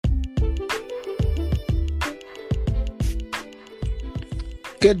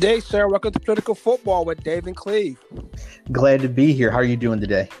Good day, sir. Welcome to Political Football with Dave and Cleve. Glad to be here. How are you doing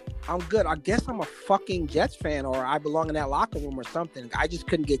today? I'm good. I guess I'm a fucking Jets fan, or I belong in that locker room or something. I just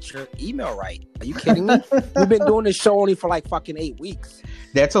couldn't get your email right. Are you kidding me? We've been doing this show only for like fucking 8 weeks.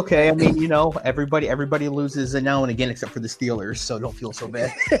 That's okay. I mean, everybody loses now and again except for the Steelers, so don't feel so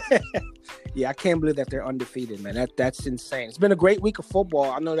bad. Yeah, I can't believe that they're undefeated, man. That's insane. It's been a great week of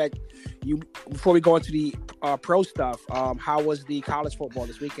football. I know that before we go into the pro stuff, how was the college football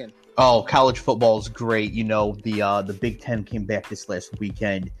this weekend? Oh, college football is great. The Big Ten came back this last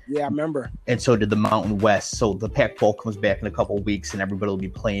weekend. Yeah, I remember. And so did the Mountain West. So the Pac-12 comes back in a couple of weeks and everybody will be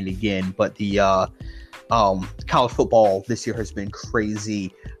playing again. But the college football this year has been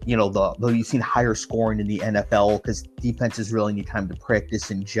crazy. You've seen higher scoring in the NFL because defenses really need time to practice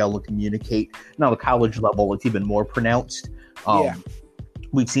and gel and communicate. Now the college level, it's even more pronounced. Yeah.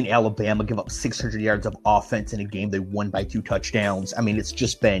 We've seen Alabama give up 600 yards of offense in a game they won by 2 touchdowns. I mean, it's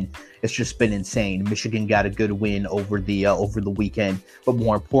just been insane. Michigan got a good win over the weekend, but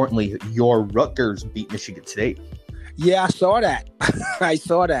more importantly, your Rutgers beat Michigan State. Yeah, I saw that.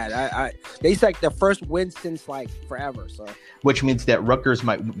 They like the first win since like forever. So, which means that Rutgers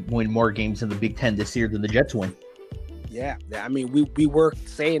might win more games in the Big Ten this year than the Jets win. Yeah, I mean, we were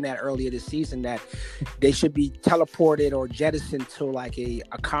saying that earlier this season that they should be teleported or jettisoned to like a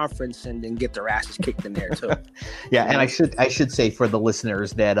conference and then get their asses kicked in there too. Yeah, and I should say for the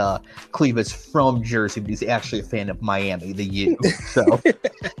listeners that Cleve is from Jersey, but he's actually a fan of Miami, the U. So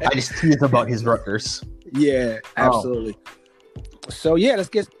I just tease about his Rutgers. Yeah, absolutely. So yeah, let's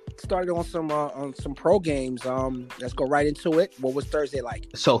get started on some pro games. Let's go right into it. What was Thursday like?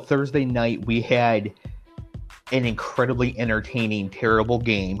 So Thursday night we had an incredibly entertaining, terrible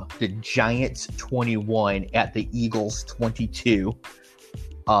game. The Giants 21 at the Eagles 22.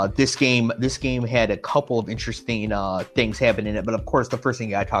 This game had a couple of interesting things happen in it, but of course the first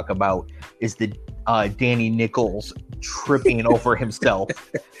thing I talk about is the Danny Nichols tripping over himself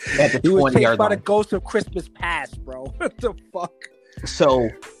at the 20-yard line. He was chased by the ghost of Christmas past, bro. What the fuck? So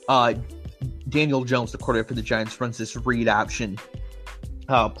Daniel Jones, the quarterback for the Giants, runs this read option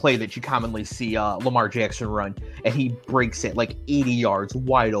play that you commonly see Lamar Jackson run, and he breaks it like 80 yards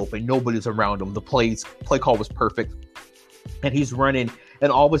wide open. Nobody's around him. The play call was perfect, and he's running,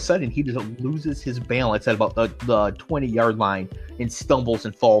 and all of a sudden he just loses his balance at about the 20-yard line and stumbles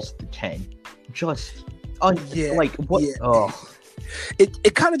and falls to 10. Just like what? Yeah. Oh.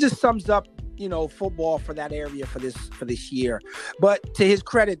 It kind of just sums up football for that area for this year. But to his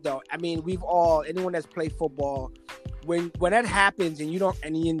credit, though, I mean, anyone that's played football, when that happens and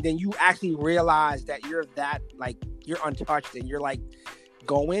then you actually realize that you're untouched and you're like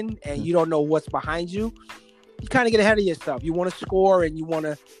going and you don't know what's behind you, you kind of get ahead of yourself. You want to score and you want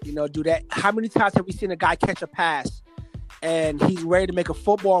to do that. How many times have we seen a guy catch a pass and he's ready to make a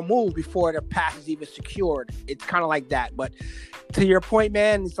football move before the pass is even secured? It's kind of like that. But to your point,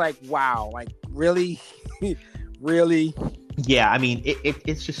 man, it's like, wow, like really, really. Yeah, I mean,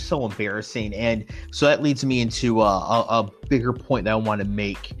 it's just so embarrassing. And so that leads me into a bigger point that I want to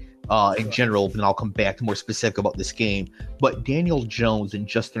make in general, and I'll come back to more specific about this game. But Daniel Jones and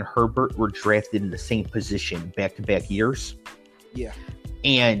Justin Herbert were drafted in the same position back-to-back years. Yeah.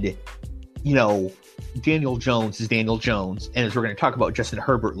 And, Daniel Jones is Daniel Jones. And as we're going to talk about, Justin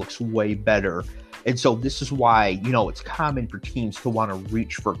Herbert looks way better. And so this is why, it's common for teams to want to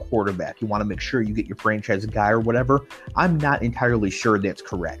reach for a quarterback. You want to make sure you get your franchise guy or whatever. I'm not entirely sure that's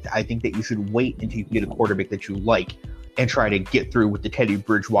correct. I think that you should wait until you can get a quarterback that you like and try to get through with the Teddy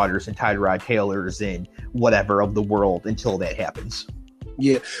Bridgewaters and Tyrod Taylors and whatever of the world until that happens.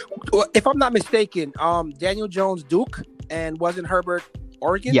 Yeah. Well, if I'm not mistaken, Daniel Jones, Duke, and wasn't Herbert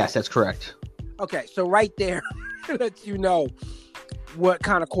Oregon? Yes, that's correct. Okay, so right there lets you know what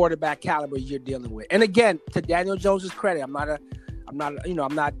kind of quarterback caliber you're dealing with. And again, to Daniel Jones's credit, I'm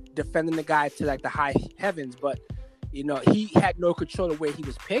not defending the guy to like the high heavens, but he had no control of where he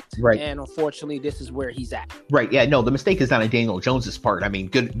was picked, right? And unfortunately, this is where he's at. Right? Yeah. No, the mistake is not on Daniel Jones's part. I mean,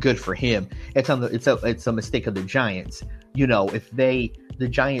 good for him. It's a mistake of the Giants. If the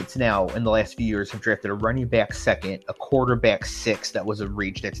Giants now in the last few years have drafted a running back second, a quarterback sixth that was a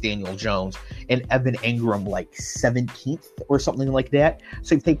reach, that's Daniel Jones, and Evan Engram like 17th or something like that.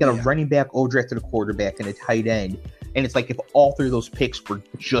 So you've taken a running back, drafted a quarterback, and a tight end, and it's like if all three of those picks were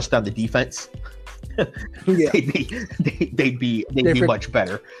just on the defense. they'd be much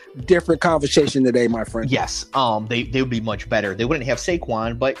better. Different conversation today, my friend. Yes, they would be much better. They wouldn't have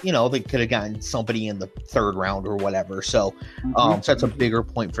Saquon, but they could have gotten somebody in the third round or whatever. So, so that's a bigger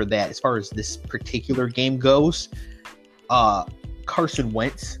point for that. As far as this particular game goes, Carson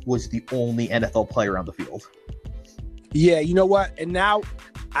Wentz was the only NFL player on the field. Yeah, you know what? And now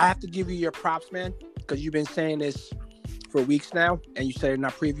I have to give you your props, man, because you've been saying this for weeks now, and you said it in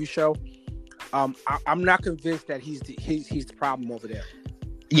our preview show. I'm not convinced that he's the problem over there.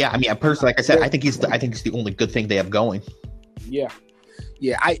 Yeah, I mean, personally, like I said, I think he's the only good thing they have going. Yeah.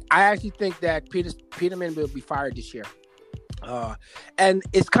 I actually think that Peterman will be fired this year, and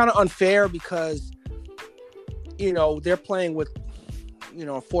it's kind of unfair because they're playing with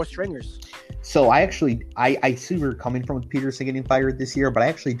 4 stringers. So I see where you're coming from with Peterson getting fired this year, but I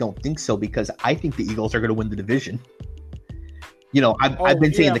actually don't think so because I think the Eagles are going to win the division. I've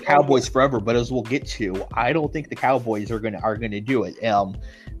been saying the Cowboys forever, but as we'll get to, I don't think the Cowboys are going to do it.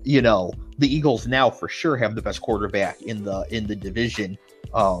 The Eagles now for sure have the best quarterback in the division,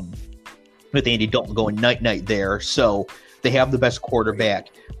 with Andy Dalton going night there. So they have the best quarterback.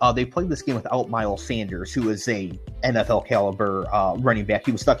 They played this game without Miles Sanders, who is a NFL caliber running back.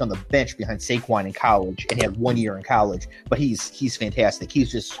 He was stuck on the bench behind Saquon in college and had 1 year in college, but he's fantastic.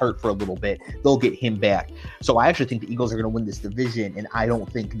 He's just hurt for a little bit. They'll get him back. So I actually think the Eagles are going to win this division, and I don't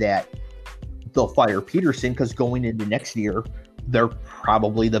think that they'll fire Peterson because going into next year, they're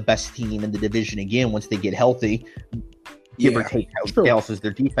probably the best team in the division again once they get healthy. Give or take how Dallas is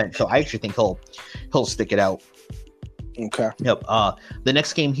their defense. So I actually think he'll stick it out. Okay. Yep. The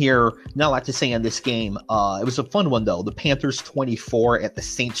next game here, not a lot to say on this game. It was a fun one though. The Panthers 24 at the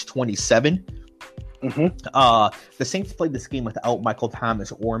Saints 27. Mm-hmm. The Saints played this game without Michael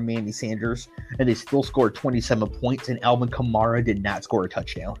Thomas or Manny Sanders, and they still scored 27 points. And Alvin Kamara did not score a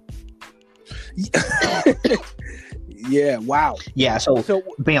touchdown. Yeah. Wow. Yeah. So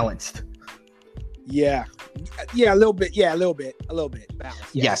balanced. Yeah. Yeah. A little bit. Yeah. A little bit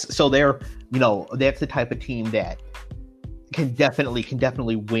balanced. Yes. So that's the type of team that can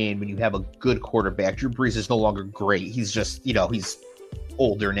definitely win when you have a good quarterback. Drew Brees is no longer great. He's just, he's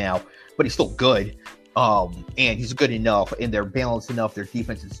older now, but he's still good. And he's good enough, and they're balanced enough. Their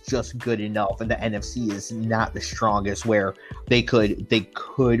defense is just good enough, and the NFC is not the strongest where they could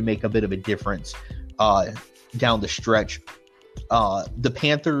make a bit of a difference down the stretch. The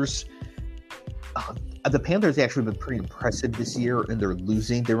Panthers actually been pretty impressive this year, and they're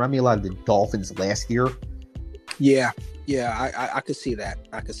losing. They remind me a lot of the Dolphins last year. Yeah, I could see that.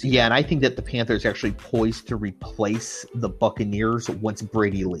 Yeah, and I think that the Panthers are actually poised to replace the Buccaneers once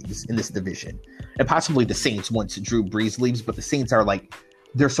Brady leaves in this division, and possibly the Saints once Drew Brees leaves. But the Saints are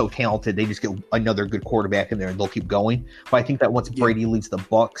they're so talented, they just get another good quarterback in there and they'll keep going. But I think that once Brady leaves the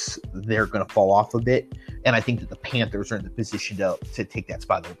Bucs, they're going to fall off a bit, and I think that the Panthers are in the position to take that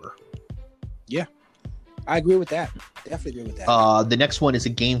spot over. Yeah. I agree with that. Definitely agree with that. The next one is a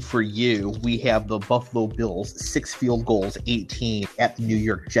game for you. We have the Buffalo Bills 6 field goals, 18 at the New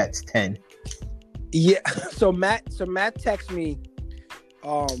York Jets 10. Yeah. So Matt texted me,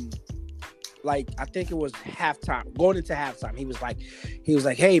 I think it was halftime, going into halftime. He was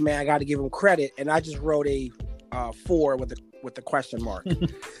like, "Hey man, I got to give him credit," and I just wrote a 4 with the question mark.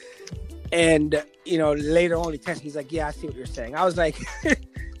 And later on, he texted. He's like, "Yeah, I see what you're saying." I was like,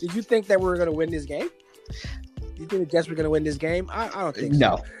 "Did you think that we were going to win this game? You think the Jets were going to win this game?" I don't think so.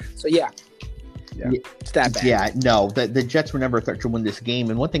 No. So yeah, it's that bad. Yeah, no. The Jets were never thought to win this game.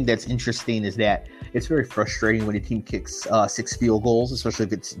 And one thing that's interesting is that it's very frustrating when a team kicks 6 field goals, especially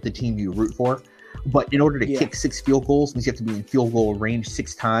if it's the team you root for. But in order to kick 6 field goals, means you have to be in field goal range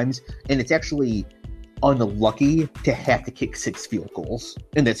 6 times, and it's actually unlucky to have to kick 6 field goals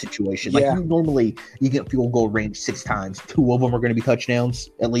in that situation. Normally you get field goal range 6 times, 2 of them are going to be touchdowns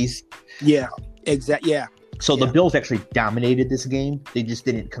at least. Yeah, exactly. Yeah. So the Bills actually dominated this game. They just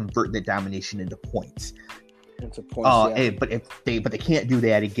didn't convert the domination into points. But they can't do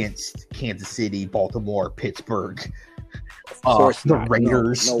that against Kansas City, Baltimore, Pittsburgh, the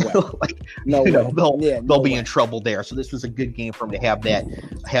Raiders. No way. They'll be in trouble there. So this was a good game for them to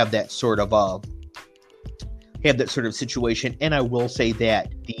have that sort of situation. And I will say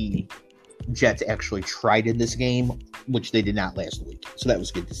that the Jets actually tried in this game, which they did not last week. So that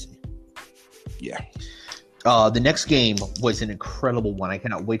was good to see. Yeah. The next game was an incredible one. I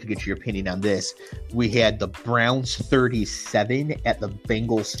cannot wait to get your opinion on this. We had the Browns 37 at the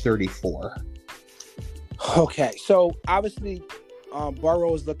Bengals 34. Okay, so obviously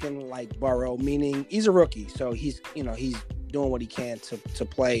Burrow is looking like Burrow, meaning he's a rookie, so he's doing what he can to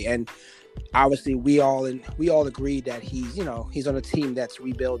play. And obviously we all agree that he's on a team that's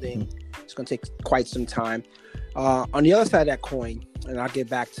rebuilding. It's going to take quite some time. On the other side of that coin, and I'll get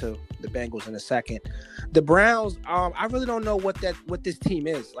back to the Bengals in a second, the Browns, I really don't know what this team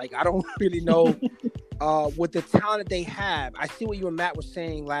is. I don't really know with the talent they have. I see what you and Matt were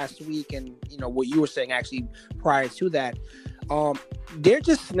saying last week, and what you were saying actually prior to that. They're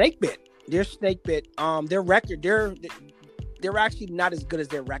just snake bit. Their record, they're actually not as good as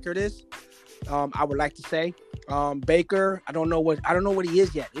their record is. I would like to say. Baker, I don't know what he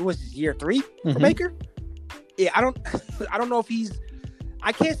is yet. It was his year 3 for Baker. Yeah, I don't know if he's.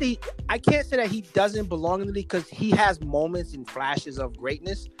 I can't say that he doesn't belong in the league because he has moments and flashes of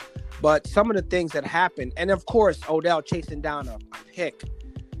greatness, but some of the things that happen, and of course Odell chasing down a pick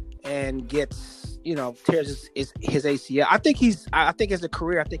and gets, tears his ACL. I think as a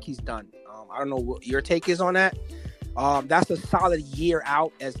career, I think he's done. I don't know what your take is on that. That's a solid year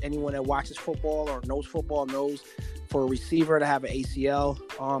out, as anyone that watches football or knows football knows, for a receiver to have an ACL.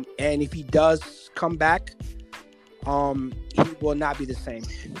 And if he does come back, he will not be the same.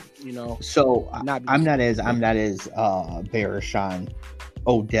 So I'm not as bearish on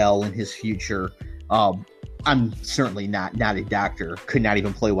Odell and his future. I'm certainly not a doctor. Could not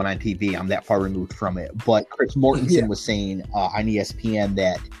even play one on TV. I'm that far removed from it. But Chris Mortensen was saying on ESPN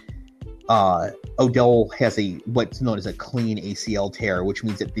that Odell has what's known as a clean ACL tear, which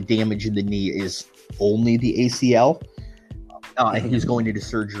means that the damage in the knee is only the ACL, and he's going into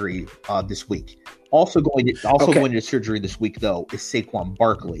surgery this week. Also going into surgery this week, though, is Saquon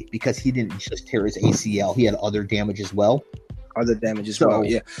Barkley, because he didn't just tear his ACL; he had other damage as well.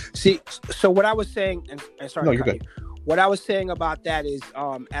 Yeah. See, so what I was saying, and sorry, no, you're good. What I was saying about that is,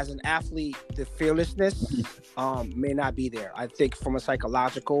 as an athlete, the fearlessness may not be there. I think from a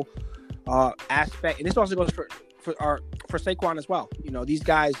psychological aspect, and this also goes for Saquon as well. These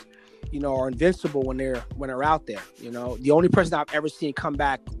guys, are invincible when they're out there. The only person I've ever seen come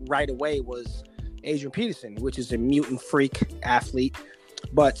back right away was Adrian Peterson, which is a mutant freak athlete.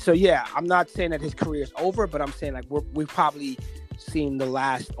 But so yeah, I'm not saying that his career is over, but I'm saying like we've probably seen the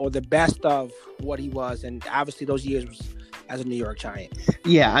last or the best of what he was, and obviously those years was as a New York Giant.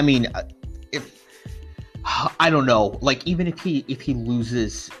 Yeah, I mean, I don't know, like even if he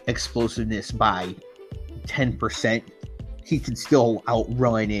loses explosiveness by 10%, he can still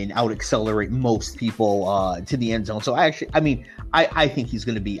outrun and out accelerate most people to the end zone. So I think he's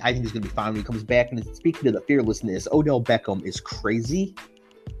going to be fine when he comes back. And speaking to the fearlessness, Odell Beckham is crazy.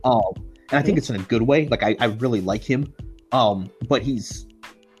 And I think it's in a good way. Like I really like him. But he's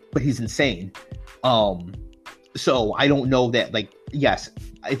insane. So I don't know that, like, yes,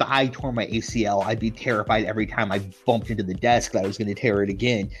 if I tore my ACL, I'd be terrified every time I bumped into the desk that I was going to tear it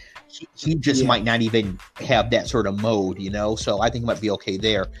again. He just might not even have that sort of mode, So I think he might be okay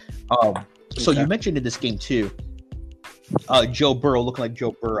there. So you mentioned in this game too, Joe Burrow looking like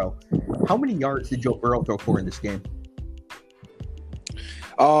Joe Burrow. How many yards did Joe Burrow throw for in this game?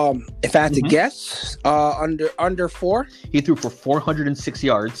 If I had to guess, under 4. He threw for 406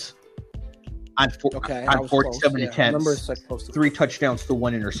 yards on 47 attempts, 3 touchdowns to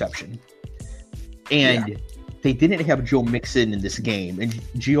 1 interception. And they didn't have Joe Mixon in this game, and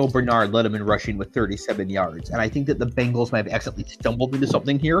Gio Bernard led him in rushing with 37 yards. And I think that the Bengals might have accidentally stumbled into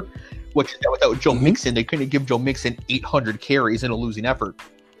something here, which is that without Joe Mixon, they couldn't give Joe Mixon 800 carries in a losing effort.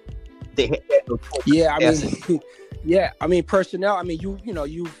 They had no personnel. I mean,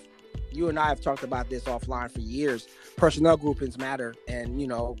 you and I have talked about this offline for years. Personnel groupings matter, and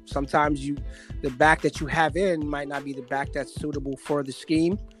sometimes the back that you have in might not be the back that's suitable for the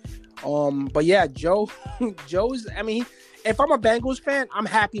scheme. But yeah, Joe's. I mean, if I'm a Bengals fan, I'm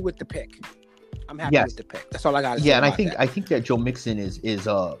happy with the pick. With the pick. That's all I got to say. Yeah, and I think that Joe Mixon is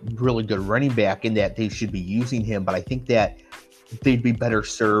a really good running back, in that they should be using him. But I think that they'd be better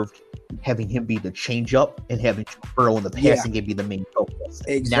served having him be the changeup and having Burrow in the passing game be the main focus.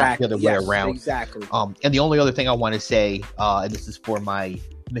 Exactly. Not the other way around. Exactly. And the only other thing I want to say, and this is for my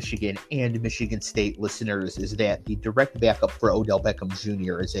Michigan and Michigan State listeners, is that the direct backup for Odell Beckham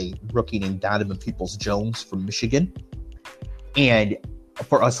Jr. is a rookie named Donovan Peoples-Jones from Michigan. And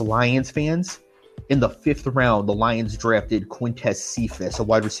for us Lions fans, in the 5th round, the Lions drafted Quintez Cephas, a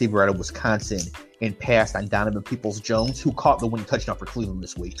wide receiver out of Wisconsin, and passed on Donovan Peoples-Jones, who caught the winning touchdown for Cleveland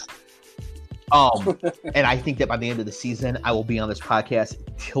this week. And I think that by the end of the season, I will be on this podcast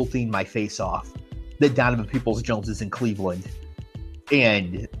tilting my face off that Donovan Peoples-Jones is in Cleveland,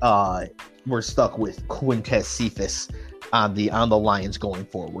 and we're stuck with Quintez Cephas on the Lions going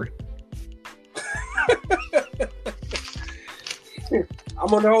forward. I'm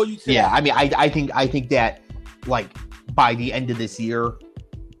gonna hold you to that. I mean, I think that, like, by the end of this year,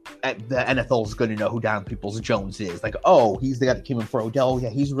 the NFL is going to know who Donovan Peoples-Jones is. Like, oh, he's the guy that came in for Odell. Yeah,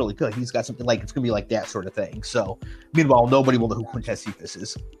 he's really good. He's got something, like, it's going to be like that sort of thing. So, meanwhile, nobody will know who Quintez Cephas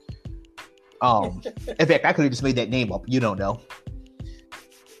is. In fact, I could have just made that name up. You don't know.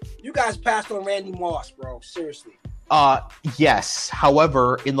 You guys passed on Randy Moss, bro. Seriously. Yes.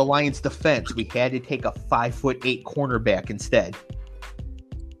 However, in the Lions' defense, we had to take a 5'8" cornerback instead.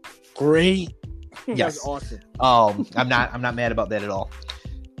 Great That's Yes. awesome. I'm not mad about that at all.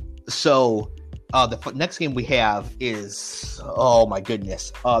 So the next game we have is, oh my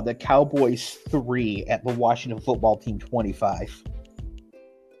goodness, the Cowboys 3 at the Washington Football Team 25.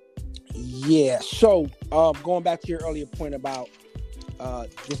 Yeah. So going back to your earlier point about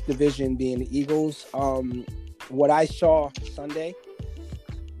this division being the Eagles, what I saw Sunday,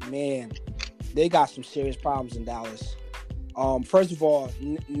 man, they got some serious problems in Dallas. First of all,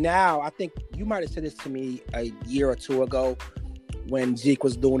 now I think you might have said this to me a year or two ago when Zeke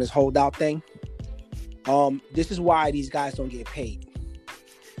was doing his holdout thing. This is why these guys don't get paid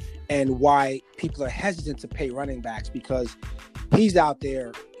and why people are hesitant to pay running backs, because he's out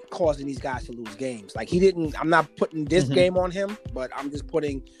there causing these guys to lose games. Like I'm not putting this game on him, but I'm just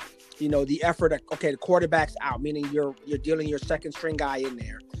putting, the effort. Okay, the quarterback's out, meaning you're dealing your second string guy in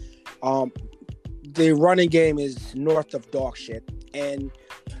there. The running game is north of dog shit. And,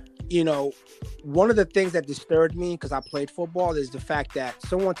 one of the things that disturbed me, because I played football, is the fact that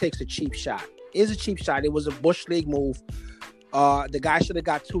someone takes a cheap shot. It is a cheap shot. It was a Bush League move. The guy should have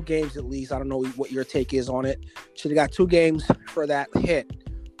got 2 games at least. I don't know what your take is on it. Should have got 2 games for that hit.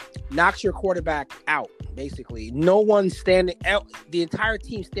 Knocks your quarterback out, basically. No one standing out. The entire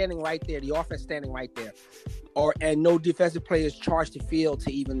team standing right there. The offense standing right there. And no defensive players charged the field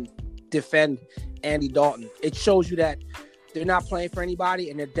to even defend Andy Dalton. It shows you that they're not playing for anybody,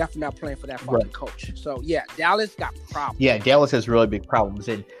 and they're definitely not playing for that fucking coach. So, yeah, Dallas got problems. Yeah, Dallas has really big problems.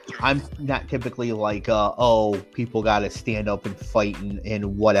 And I'm not typically like, people got to stand up and fight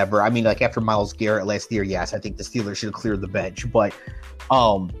and whatever. I mean, like after Myles Garrett last year, yes, I think the Steelers should have cleared the bench. But,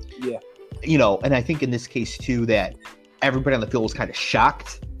 yeah, and I think in this case, too, that everybody on the field was kind of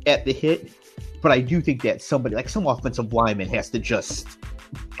shocked at the hit. But I do think that somebody, like some offensive lineman, has to just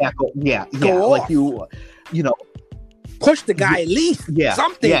tackle. Yeah, like you push the guy at least. Yeah,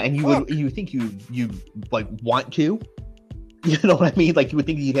 something. Yeah, and you think you like want to, you know what I mean? Like you would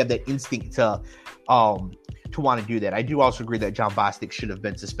think you'd have that instinct to want to do that. I do also agree that John Bostic should have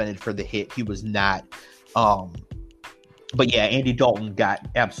been suspended for the hit. He was not. But yeah, Andy Dalton got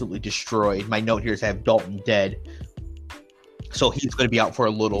absolutely destroyed. My note here is I have Dalton dead, so he's going to be out for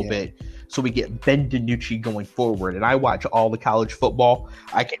a little bit. So we get Ben DiNucci going forward. And I watch all the college football.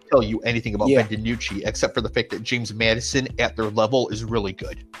 I can't tell you anything about Ben DiNucci except for the fact that James Madison at their level is really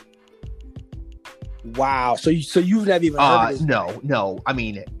good. Wow. So you've never even heard of this? No. I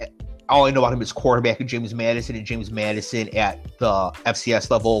mean, all I know about him is quarterback and James Madison at the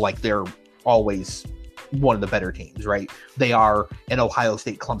FCS level. Like they're always one of the better teams, right? They are an Ohio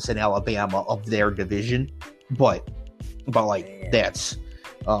State, Clemson, Alabama of their division. But that's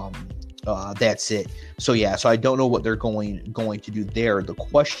it. So I don't know what they're going to do there. The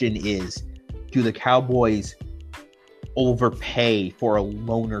question is, do the Cowboys overpay for a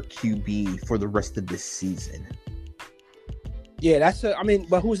loner QB for the rest of this season? Yeah,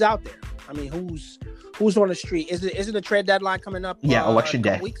 but who's out there? I mean, who's on the street? Isn't the trade deadline coming up? Yeah, election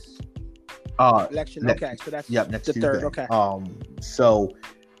day. Weeks? Election. Okay, so that's next the Tuesday. third. Okay. So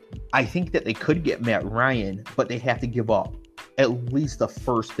I think that they could get Matt Ryan, but they have to give up at least a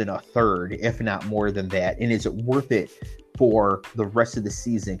first and a third, if not more than that. And is it worth it for the rest of the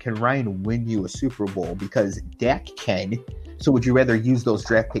season? Can Ryan win you a Super Bowl? Because Dak can. So would you rather use those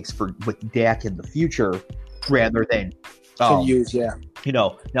draft picks with Dak in the future rather than use? Yeah.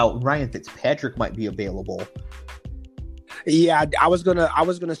 Now Ryan Fitzpatrick might be available. Yeah, I was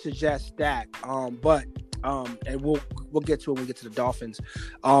gonna suggest that. But and we'll get to it when we get to the Dolphins.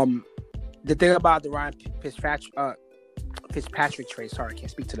 The thing about the Ryan Fitzpatrick trade, sorry, I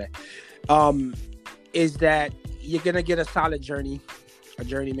can't speak today, is that you're gonna get a solid journeyman.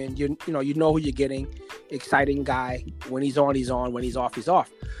 You know who you're getting. Exciting guy. When he's on, he's on. When he's off, he's off.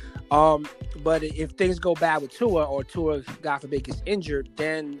 But if things go bad with Tua, or Tua, God forbid, gets injured,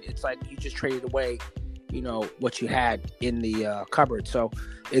 then it's like you just traded away, what you had in the cupboard. So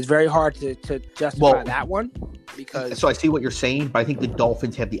it's very hard to justify that one. So I see what you're saying, but I think the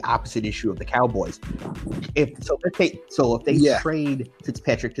Dolphins have the opposite issue of the Cowboys. If they trade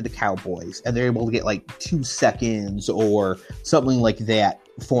Fitzpatrick to the Cowboys and they're able to get like 2 seconds or something like that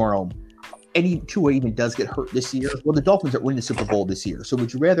for him, and Tua even does get hurt this year, well, the Dolphins are winning the Super Bowl this year. So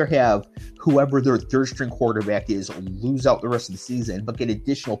would you rather have whoever their third string quarterback is lose out the rest of the season, but get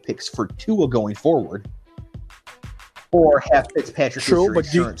additional picks for Tua going forward, or have Fitzpatrick as your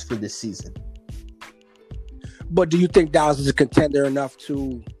insurance for this season? But do you think Dallas is a contender enough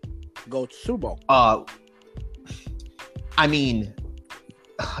to go to Super Bowl? I mean,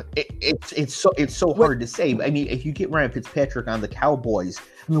 it's so hard to say. I mean, if you get Ryan Fitzpatrick on the Cowboys,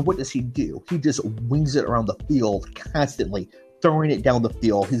 I mean, what does he do? He just wings it around the field constantly, throwing it down the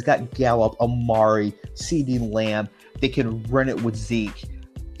field. He's got Gallup, Amari, CeeDee Lamb. They can run it with Zeke.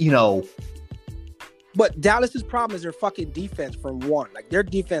 But Dallas's problem is their fucking defense. From one, like their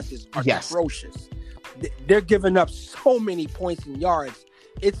defenses are atrocious. They're giving up so many points and yards.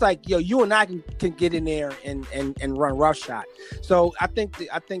 It's like, you and I can get in there and run roughshod. So I think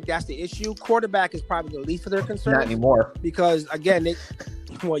that's the issue. Quarterback is probably the least of their concerns. Not anymore, because again,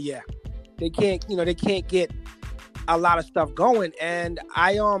 they can't get a lot of stuff going. And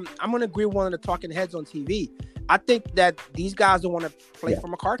I'm gonna agree with one of the talking heads on TV. I think that these guys don't want to play for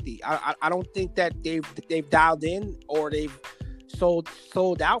McCarthy. I don't think that they've dialed in or they've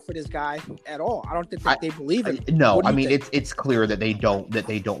sold out for this guy at all. I don't think that they believe in him. No, I mean it's clear that they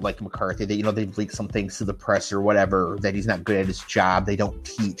don't like McCarthy. They've leaked some things to the press or whatever, that he's not good at his job. They don't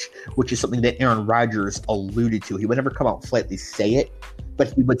teach, which is something that Aaron Rodgers alluded to. He would never come out and flatly say it,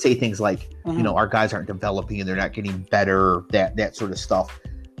 but he would say things like, our guys aren't developing and they're not getting better, that sort of stuff.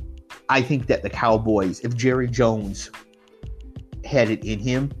 I think that the Cowboys, if Jerry Jones had it in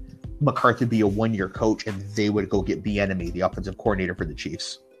him, McCarthy would be a one-year coach, and they would go get Bieniemy, the offensive coordinator for the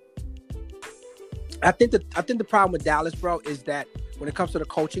Chiefs. I think the problem with Dallas, bro, is that when it comes to the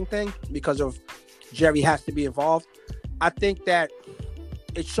coaching thing, because of Jerry has to be involved, I think that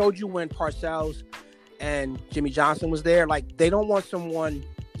it showed you when Parcells and Jimmy Johnson was there. Like, they don't want someone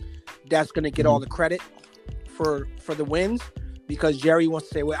that's going to get all the credit for the wins, because Jerry wants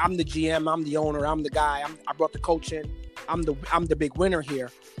to say, well, I'm the GM, I'm the owner, I'm the guy, I brought the coach in, I'm the big winner here.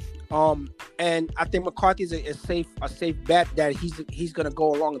 And I think McCarthy's a safe bet that he's going to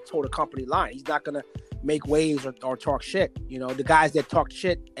go along and toe the company line. He's not going to make waves or talk shit. The guys that talked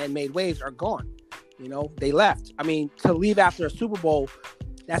shit and made waves are gone. They left. I mean, to leave after a Super Bowl,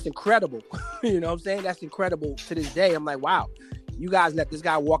 that's incredible. You know what I'm saying? That's incredible to this day. I'm like, wow, you guys let this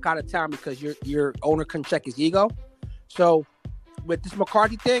guy walk out of town because your owner couldn't check his ego. So with this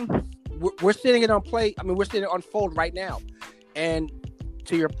McCarthy thing, we're seeing it on play. I mean, we're seeing it unfold right now. And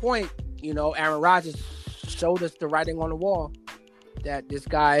to your point, Aaron Rodgers showed us the writing on the wall that this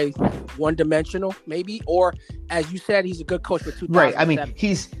guy one-dimensional, maybe, or as you said, he's a good coach for 2007. Right. I mean,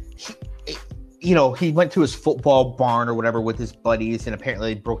 he went to his football barn or whatever with his buddies, and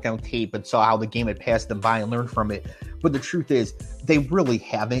apparently they broke down tape and saw how the game had passed them by and learned from it. But the truth is, they really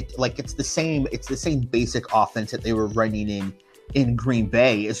haven't. Like, it's the same basic offense that they were running in Green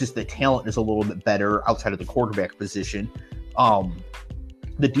Bay. It's just the talent is a little bit better outside of the quarterback position.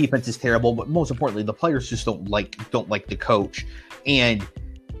 The defense is terrible, but most importantly, the players just don't like the coach. And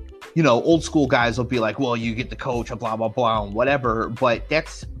old school guys will be like, well, you get the coach, blah blah blah, and whatever. But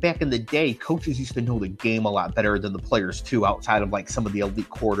that's back in the day. Coaches used to know the game a lot better than the players too, outside of like some of the elite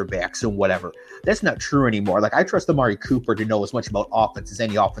quarterbacks and whatever. That's not true anymore. Like, I trust Amari Cooper to know as much about offense as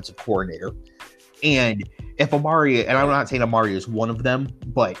any offensive coordinator. And if Amari, and I'm not saying Amari is one of them,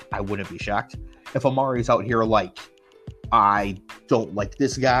 but I wouldn't be shocked if Amari's out here like, I don't like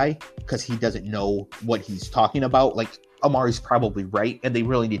this guy because he doesn't know what he's talking about. Like, Amari's probably right, and they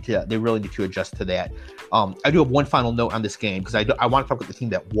really need to adjust to that. I do have one final note on this game because I want to talk about the team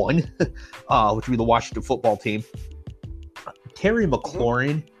that won, which would be the Washington football team. Terry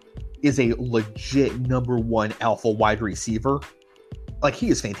McLaurin is a legit number one alpha wide receiver. Like, he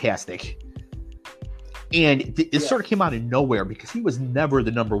is fantastic. And it sort of came out of nowhere because he was never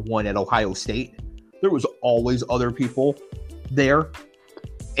the number one at Ohio State. There was always other people there.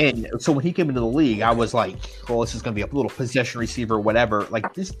 And so when he came into the league, I was like, well, this is going to be a little possession receiver or whatever.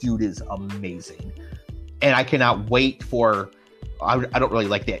 Like, this dude is amazing. And I cannot wait for – I don't really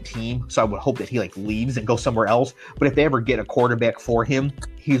like that team, so I would hope that he, like, leaves and goes somewhere else. But if they ever get a quarterback for him,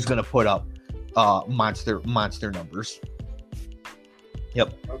 he's going to put up monster numbers.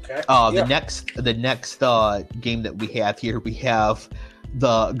 Yep. Okay. The next game that we have here, we have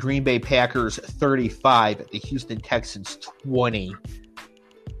the Green Bay Packers 35 at the Houston Texans 20.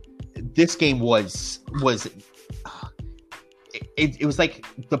 This game was it was like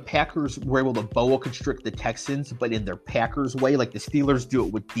the Packers were able to boa constrict the Texans, but in their Packers way. Like, the Steelers do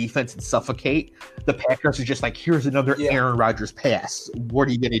it with defense and suffocate. The Packers are just like, here's another Aaron Rodgers pass. What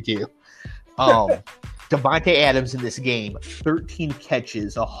are you gonna do? Devontae Adams in this game, 13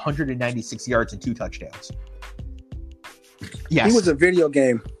 catches, 196 yards, and 2 touchdowns. Yes. He was a video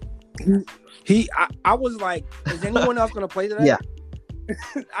game. I was like, is anyone else going to play today? Yeah.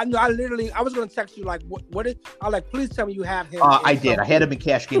 I was going to text you, like, what is, I was like, please tell me you have him. I did. I had him in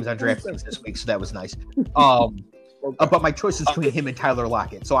cash games on DraftKings this week, so that was nice. But my choice is between him and Tyler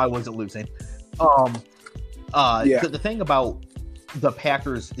Lockett, so I wasn't losing. The thing about the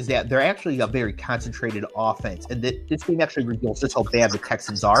Packers is that they're actually a very concentrated offense, and this game actually reveals just how bad the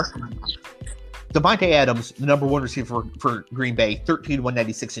Texans are. Davante Adams, the number one receiver for Green Bay, 13,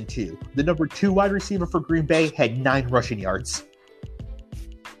 196, and 2. The number 2 wide receiver for Green Bay had 9 rushing yards.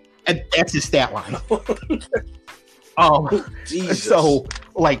 And that's his stat line. So,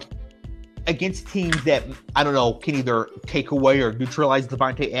 like, against teams that, I don't know, can either take away or neutralize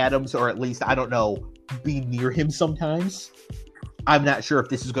Davante Adams, or at least, I don't know, be near him sometimes. I'm not sure if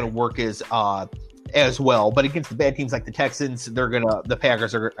this is going to work as well. But against the bad teams like the Texans, the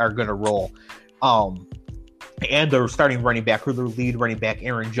Packers are gonna roll. And their starting running back, or their lead running back,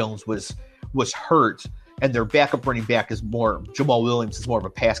 Aaron Jones, was hurt, and their backup running back is more Jamal Williams is more of a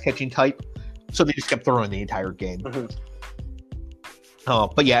pass catching type. So they just kept throwing the entire game. Mm-hmm.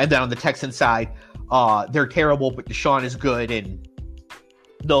 But yeah, and then on the Texans side, they're terrible, but Deshaun is good, and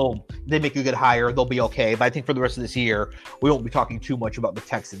they make a good hire. They'll be okay. But I think for the rest of this year, we won't be talking too much about the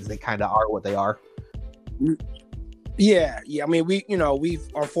Texans. They kind of are what they are. Yeah. I mean, we've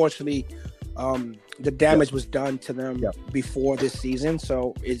unfortunately, the damage was done to them before this season,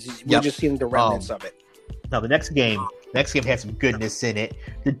 so we're just seeing the remnants of it. Now the next game has some goodness in it.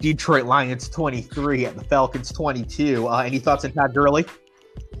 The Detroit Lions 23 at the Falcons 22. Any thoughts on Todd Gurley?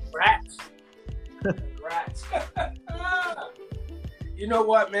 Rats. You know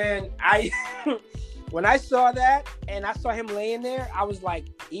what, man? When I saw that and I saw him laying there, I was like,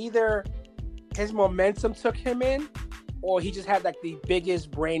 either his momentum took him in, or he just had like the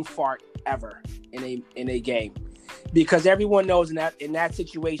biggest brain fart ever in a game. Because everyone knows in that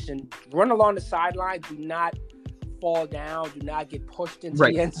situation, run along the sideline, do not fall down, do not get pushed into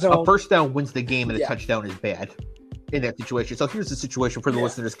the end zone. A first down wins the game, and a touchdown is bad in that situation. So here's the situation for the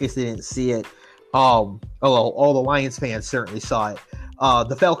listeners, in case they didn't see it. All the Lions fans certainly saw it.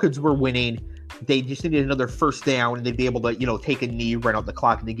 The Falcons were winning. They just needed another first down, and they'd be able to, take a knee, run out the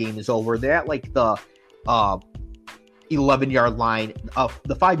clock, and the game is over. They're at like the 11-yard line.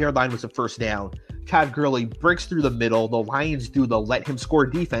 The 5-yard line was a first down. Todd Gurley breaks through the middle. The Lions do the let him score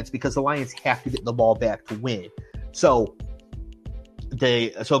defense because the Lions have to get the ball back to win. So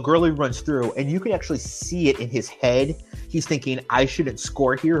Gurley runs through, and you can actually see it in his head. He's thinking, I shouldn't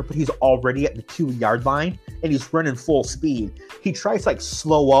score here, but he's already at the 2-yard line, and he's running full speed. He tries to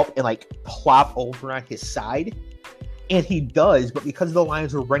slow up and plop over on his side, and he does, but because the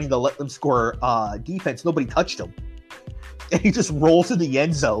Lions were running the let them score defense, nobody touched him. And he just rolls in the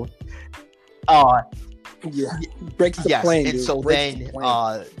end zone. Breaks the plane. And so then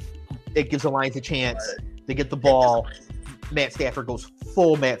it gives the Lions a chance. They get the ball. Matt Stafford goes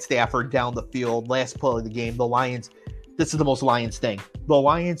full Matt Stafford down the field. Last play of the game. The Lions, this is the most Lions thing. The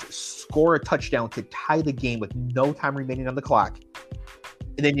Lions score a touchdown to tie the game with no time remaining on the clock.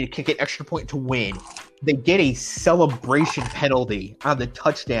 And then you kick an extra point to win. They get a celebration penalty on the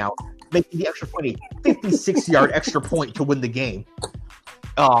touchdown, making the extra point a 56-yard extra point to win the game.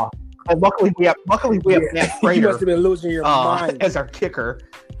 And luckily we have Matt Prater. You must have been losing your mind as our kicker.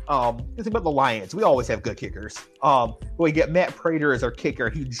 It's about the Lions. We always have good kickers. We get Matt Prater as our kicker.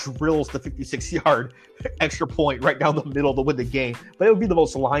 He drills the 56-yard extra point right down the middle to win the game. But it would be the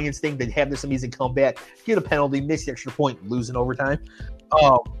most Lions thing to have this amazing comeback, get a penalty, miss the extra point, lose in overtime.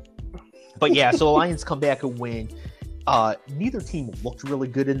 But yeah, so the Lions come back and win. Neither team looked really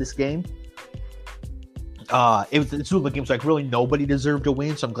good in this game. It's one of the games really nobody deserved to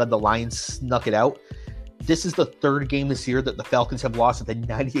win, so I'm glad the Lions snuck it out. This is the third game this year that the Falcons have lost with a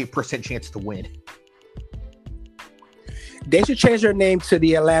 98% chance to win. They should change their name to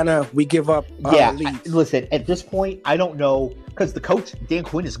the Atlanta We Give Up leads. Listen, at this point, I don't know, because the coach, Dan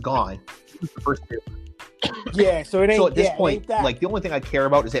Quinn, is gone. He was the first year. Yeah, so it ain't. So at this point, the only thing I care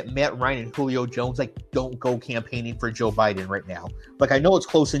about is that Matt Ryan and Julio Jones don't go campaigning for Joe Biden right now. I know it's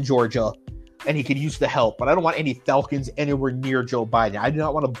close in Georgia, and he could use the help, but I don't want any Falcons anywhere near Joe Biden. I do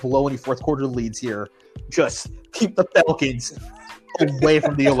not want to blow any fourth quarter leads here. Just keep the Falcons away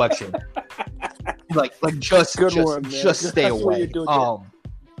from the election. Just stay away.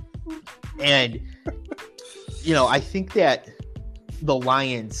 And I think that the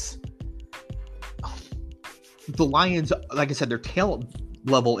Lions, like I said, their talent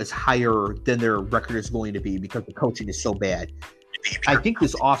level is higher than their record is going to be because the coaching is so bad. I think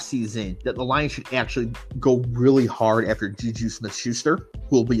this offseason that the Lions should actually go really hard after Juju Smith-Schuster,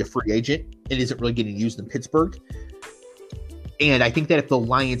 who will be a free agent and isn't really getting used in Pittsburgh. And I think that if the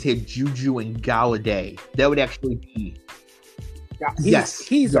Lions had Juju and Galladay, that would actually be...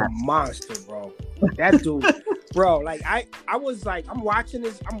 He's a monster, bro. That dude, bro. I was I'm watching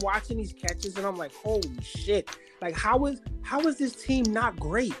these catches, and I'm like, holy shit! How is this team not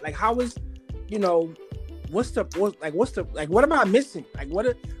great? How is what am I missing? Like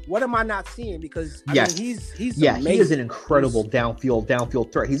what am I not seeing? Because I mean, he's amazing. He is an incredible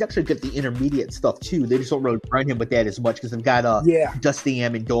downfield threat. He's actually got the intermediate stuff too. They just don't really run him with that as much because they've got Dusty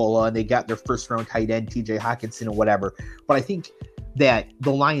Amendola and they got their first round tight end TJ Hawkinson or whatever. But I think that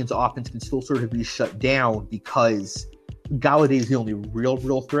the Lions offense can still sort of be shut down because Golladay is the only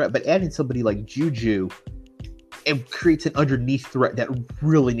real threat. But adding somebody like Juju, it creates an underneath threat that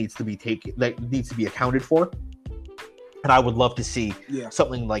really needs to be accounted for. And I would love to see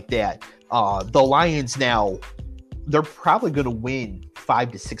something like that. The Lions now, they're probably going to win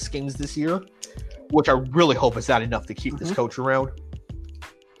 5 to 6 games this year, which I really hope is not enough to keep this coach around.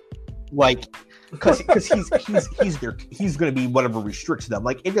 Like, because he's going to be whatever restricts them.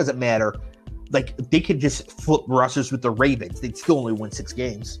 Like, it doesn't matter. Like, they could just flip rosters with the Ravens. They'd still only win 6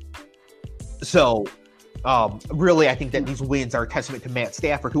 games. So, really, I think that these wins are a testament to Matt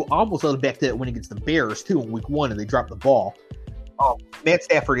Stafford, who almost led back to that win against the Bears, too, in week 1, and they dropped the ball. Matt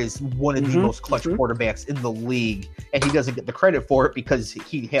Stafford is one of the most clutch quarterbacks in the league, and he doesn't get the credit for it because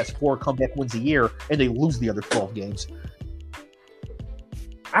he has 4 comeback wins a year, and they lose the other 12 games.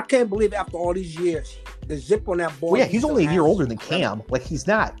 I can't believe after all these years, the zip on that ball. Well, yeah, he's only a year older than Cam. Like, he's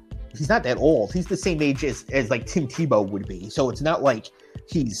not that old. He's the same age as like Tim Tebow would be. So it's not like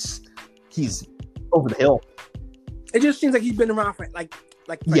he's over the hill. It just seems like he's been around for like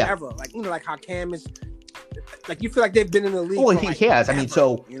forever. Like, you know, like how Cam is. Like, you feel like they've been in the league. Well, he has. Forever, I mean,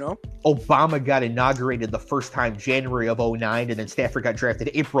 so you know, Obama got inaugurated the first time January of 2009, and then Stafford got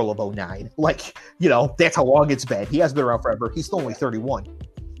drafted April of 2009. Like, you know, that's how long it's been. He has been around forever. He's still only 31.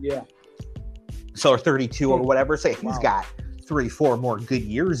 Yeah. So, or 32 or whatever. Say he's got 3-4 more good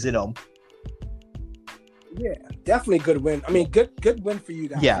years in him. Yeah, definitely good win. I mean, good win for you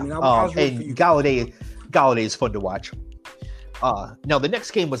guys. Yeah, I mean, I was and for you. Golladay is fun to watch. Now, the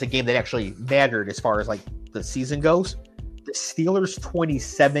next game was a game that actually mattered as far as like the season goes. The Steelers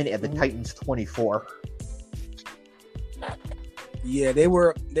 27 and the Titans 24. Yeah, they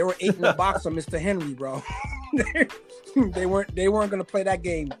were 8 in the box on Mr. Henry, bro. they weren't going to play that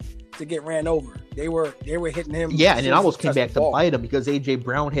game to get ran over. They were hitting him. Yeah, and it almost came back to bite him because AJ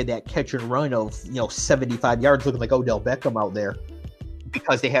Brown had that catch and run of 75 yards, looking like Odell Beckham out there,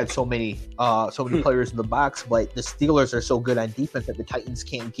 because they had so many players in the box. But the Steelers are so good on defense that the Titans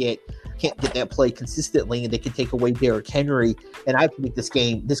can't get that play consistently, and they can take away Derrick Henry. And I think this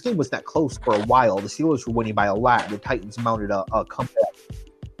game was not close for a while. The Steelers were winning by a lot. The Titans mounted a comeback.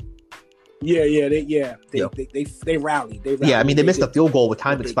 They rallied. Yeah, I mean, they missed a field goal with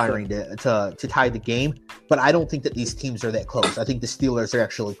time expiring to tie the game, but I don't think that these teams are that close. I think the Steelers are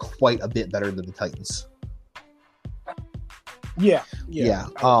actually quite a bit better than the Titans. Yeah.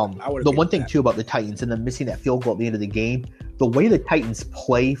 The one thing too about the Titans and them missing that field goal at the end of the game, the way the Titans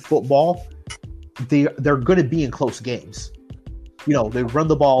play football, they're going to be in close games. They run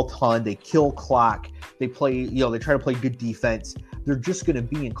the ball a ton, they kill clock, they play, they try to play good defense. They're just going to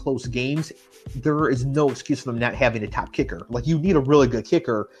be in close games. There is no excuse for them not having a top kicker. Like, you need a really good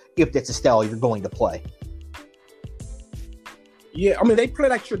kicker if that's a style you're going to play. Yeah, I mean, they play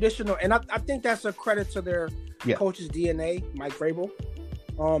like traditional, and I think that's a credit to their coach's DNA, Mike Vrabel.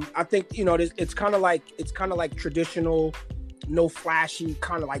 I think it's kind of like traditional, no flashy,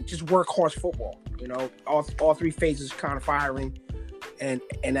 kind of like just workhorse football. All 3 phases kind of firing, and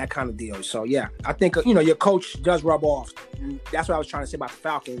that kind of deal. So yeah, I think your coach does rub off. And that's what I was trying to say about the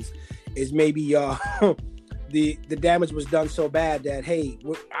Falcons. Is maybe the damage was done so bad that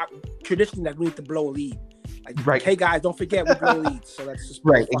traditionally that we need to blow a lead. Like, right. Hey guys, don't forget we blow leads. So that's just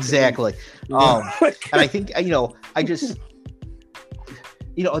right. Exactly. And I think I just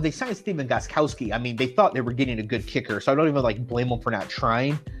they signed Steven Gostkowski. I mean, they thought they were getting a good kicker, so I don't even blame them for not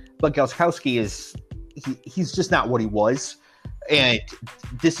trying. But Gostkowski he's just not what he was, and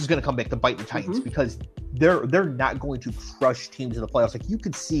this is going to come back to bite the Titans because they're not going to crush teams in the playoffs. Like, you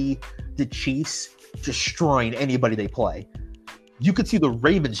could see the Chiefs destroying anybody they play. You could see the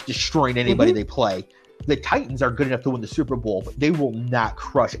Ravens destroying anybody they play. The Titans are good enough to win the Super Bowl, but they will not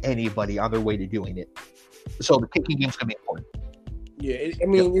crush anybody on their way to doing it. So the kicking game's going to be important. Yeah,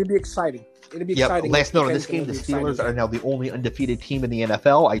 it'll be exciting. It'll be exciting. Last note on this game, the Steelers are now the only undefeated team in the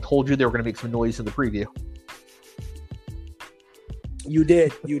NFL. I told you they were going to make some noise in the preview. You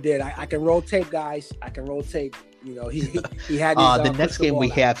did. I can roll tape, guys. I can roll tape. He had his, the next game we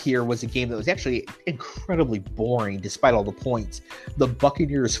have here was a game that was actually incredibly boring despite all the points. The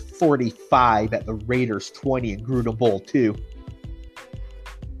Buccaneers 45 at the Raiders 20 in Gruden Bowl 2.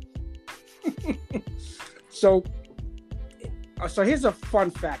 So here's a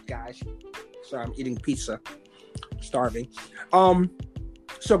fun fact, guys. Sorry, I'm eating pizza. Starving.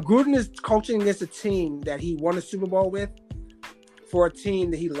 So Gruden is coaching against a team that he won a Super Bowl with, for a team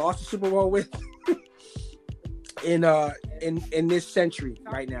that he lost a Super Bowl with in this century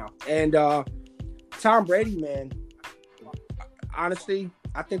right now. And Tom Brady, man, honestly,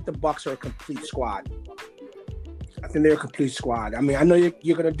 I think the Bucs are a complete squad. I think they're a complete squad. I mean, I know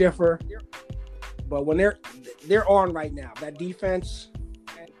you're going to differ, but when they're on right now, that defense,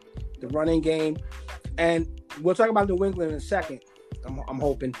 the running game, and we'll talk about New England in a second. I'm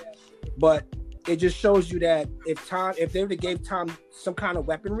hoping, but it just shows you that if they would have gave Tom some kind of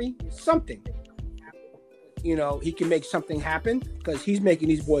weaponry, something, he can make something happen, because he's making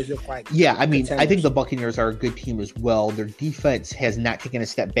these boys look like. Yeah, I mean, contenders. I think the Buccaneers are a good team as well. Their defense has not taken a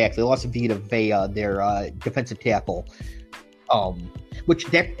step back. They lost Vita Vea, their defensive tackle, which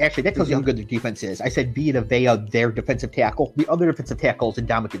that tells you how good their defense is. I said Vita Vea, their defensive tackle. The other defensive tackle is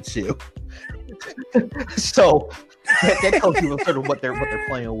Ndamukong Suh. So that tells you sort of what they're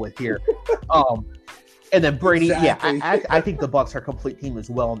playing with here. And then Brady, exactly. Yeah, I think the Bucs are a complete team as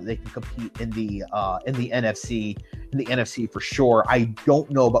well, and they can compete in the NFC for sure. I don't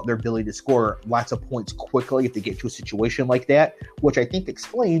know about their ability to score lots of points quickly if they get to a situation like that, which I think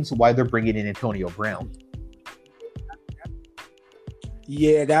explains why they're bringing in Antonio Brown.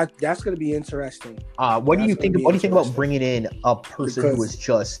 Yeah, that's going to be interesting. What do you think about bringing in a person who is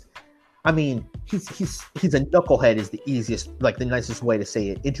just? I mean, he's a knucklehead is the easiest, like the nicest way to say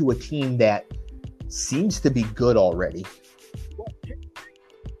it, into a team that seems to be good already.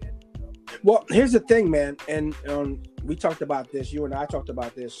 Well, here's the thing, man, and we talked about this. You and I talked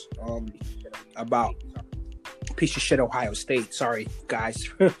about this about piece of shit Ohio State. Sorry, guys.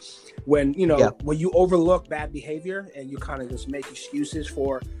 when you overlook bad behavior and you kind of just make excuses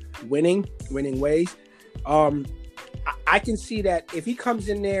for winning ways. I can see that if he comes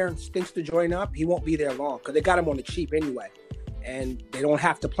in there and stinks to join up, he won't be there long, because they got him on the cheap anyway, and they don't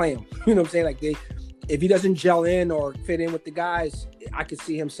have to play him. You know what I'm saying? Like if he doesn't gel in or fit in with the guys, I could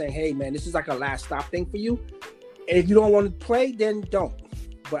see him saying, "Hey, man, this is like a last stop thing for you. And if you don't want to play, then don't."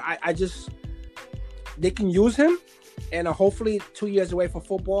 But they can use him, and hopefully 2 years away from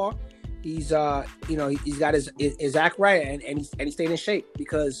football, he's he's got his act right, and he's staying in shape,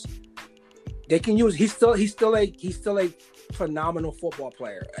 because they can use. He's still a phenomenal football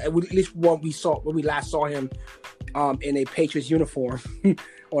player. At least when we last saw him in a Patriots uniform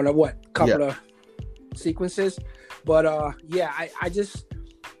on a couple of sequences. But I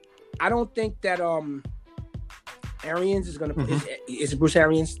don't think that Arians is gonna is Bruce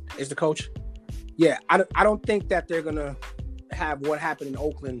Arians is the coach. Yeah, I don't think that they're gonna have what happened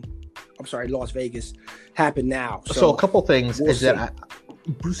in Las Vegas happen now. So a couple things is that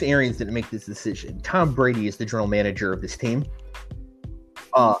Bruce Arians didn't make this decision. Tom Brady is the general manager of this team.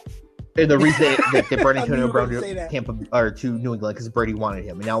 And the reason that they brought Antonio Brown to Tampa or to New England because Brady wanted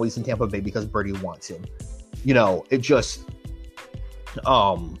him, and now he's in Tampa Bay because Brady wants him. It just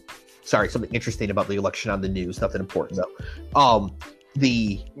sorry, something interesting about the election on the news. Nothing important though.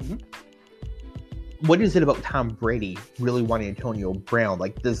 What is it about Tom Brady really wanting Antonio Brown?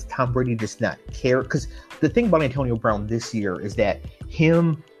 Like, does Tom Brady just not care? Because the thing about Antonio Brown this year is that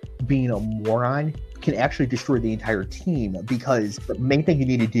him being a moron can actually destroy the entire team, because the main thing you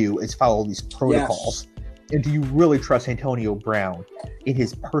need to do is follow these protocols. Yes. And do you really trust Antonio Brown in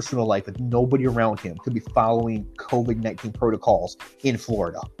his personal life with nobody around him to be following COVID-19 protocols in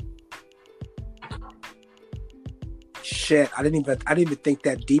Florida? Shit, I didn't even think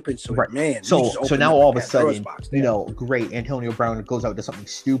that deep into it, right. Man. So now all of a sudden, great, Antonio Brown goes out to something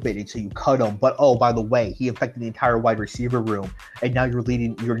stupid, and so you cut him. But by the way, he infected the entire wide receiver room, and now you're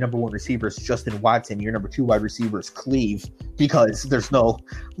leading your number one receiver is Justin Watson, your number two wide receiver is Cleve, because there's no,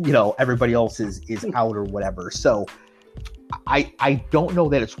 everybody else is out or whatever. So I don't know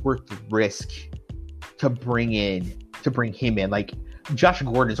that it's worth the risk to bring him in. Like, Josh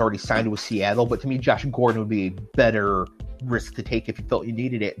Gordon is already signed with Seattle, but to me, Josh Gordon would be a better risk to take if you felt you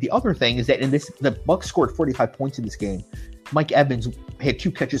needed it. The other thing is that the Bucs scored 45 points in this game. Mike Evans had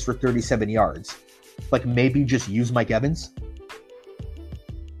 2 catches for 37 yards. Like, maybe just use Mike Evans.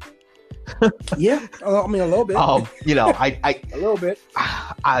 Yeah, I mean, a little bit. A little bit.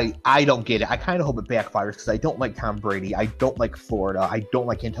 I don't get it. I kind of hope it backfires, because I don't like Tom Brady. I don't like Florida. I don't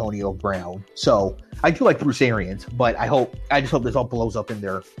like Antonio Brown. So I do like Bruce Arians, but I just hope this all blows up in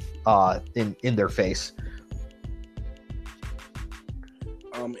their in their face.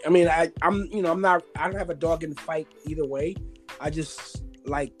 I mean, I don't have a dog in the fight either way. I just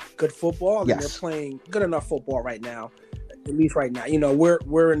like good football, and they're playing good enough football right now. At least right now,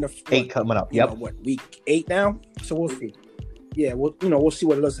 we're in the 8 coming up. Yep. Week 8 now? So we'll see. Yeah, we'll see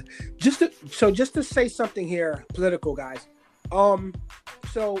what it does. Just to say something here, political guys.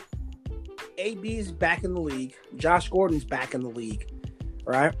 So AB is back in the league. Josh Gordon's back in the league,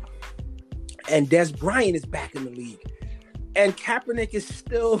 right? And Des Bryant is back in the league. And Kaepernick is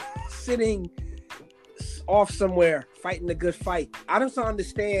still sitting off somewhere, fighting a good fight. I just don't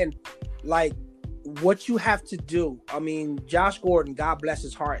understand, like, what you have to do. I mean, Josh Gordon, God bless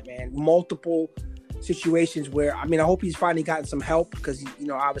his heart, man. Multiple situations where, I mean, I hope he's finally gotten some help because,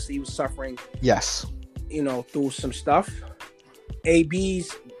 obviously he was suffering. Yes. Through some stuff.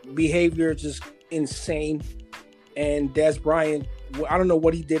 AB's behavior is just insane. And Des Bryant, I don't know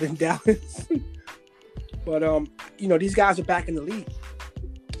what he did in Dallas. But, these guys are back in the league.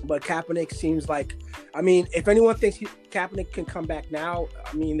 But Kaepernick seems like, I mean, if anyone thinks Kaepernick can come back now,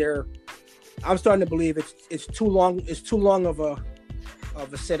 I mean, I'm starting to believe it's too long. It's too long of a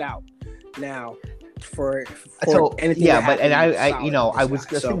sit out now for anything. Yeah, but I was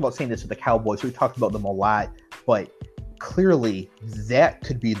thinking about saying this with the Cowboys. We talked about them a lot, but clearly that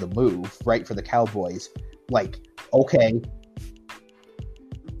could be the move, right, for the Cowboys. Like, okay.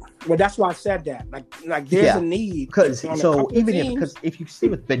 Well, that's why I said that. Like there's a need. Because if you stay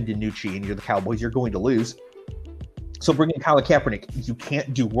with Ben DiNucci and you're the Cowboys, you're going to lose. So bringing Colin Kaepernick, you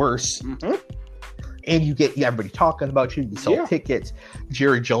can't do worse. Mm-hmm. And you get everybody talking about you. You sell tickets.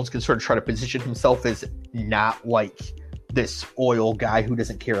 Jerry Jones can sort of try to position himself as not like this oil guy who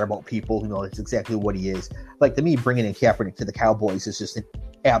doesn't care about people. That's exactly what he is. Like, to me, bringing in Kaepernick to the Cowboys is just an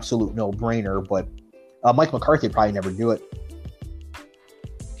absolute no-brainer. But Mike McCarthy would probably never do it.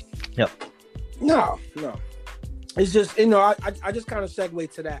 Yep. No. It's just, I just kind of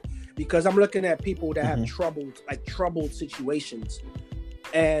segue to that because I'm looking at people that have troubled situations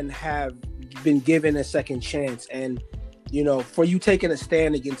and have been given a second chance. And, for you taking a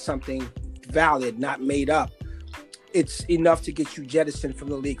stand against something valid, not made up, it's enough to get you jettisoned from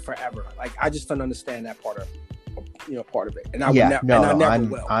the league forever. Like, I just don't understand that part of it. And I never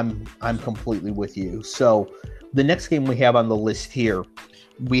will. I'm completely with you. So the next game we have on the list here,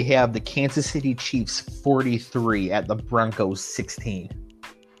 we have the Kansas City Chiefs 43 at the Broncos 16.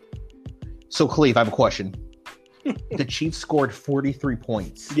 So, Khalif, I have a question. The Chiefs scored 43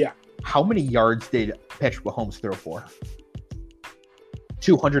 points. Yeah. How many yards did Patrick Mahomes throw for?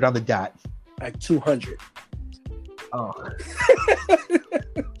 200 on the dot. Like 200. Oh.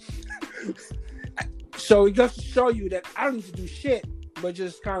 So it goes to show you that I don't need to do shit, but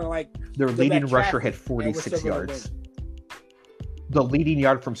just kind of like their leading rusher had 46 yards. The leading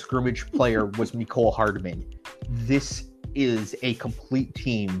yard from scrimmage player was Mecole Hardman. This is a complete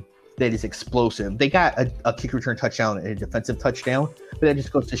team that is explosive. They got a kick return touchdown and a defensive touchdown, but that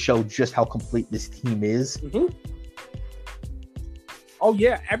just goes to show just how complete this team is. Mm-hmm. Oh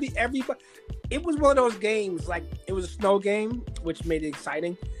yeah, everybody. It was one of those games. Like, it was a snow game, which made it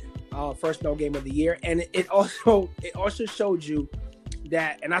exciting. First snow game of the year, and it also showed you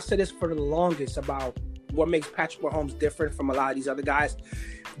that. And I said this for the longest about what makes Patrick Mahomes different from a lot of these other guys.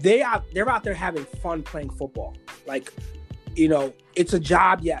 They're out there having fun playing football. Like, it's a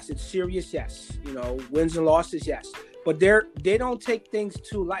job, yes. It's serious, yes. Wins and losses, yes. But they don't take things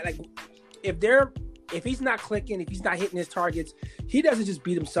too light. Like, if he's not clicking, if he's not hitting his targets, he doesn't just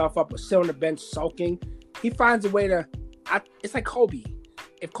beat himself up or sit on the bench sulking. He finds a way to. It's like Kobe.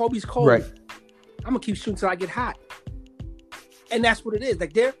 If Kobe's cold, right, I'm gonna keep shooting until I get hot. And that's what it is.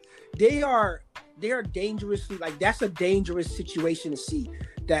 Like, they are dangerously, like, that's a dangerous situation to see,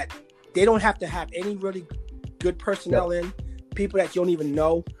 that they don't have to have any really good personnel in, people that you don't even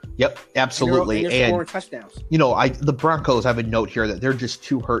know. Yep, absolutely. And scoring touchdowns. The Broncos have a note here that they're just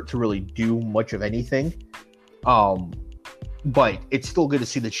too hurt to really do much of anything. But it's still good to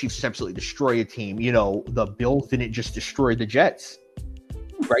see the Chiefs absolutely destroy a team. The Bills didn't just destroy the Jets,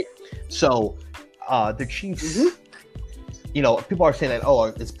 right? So the Chiefs, people are saying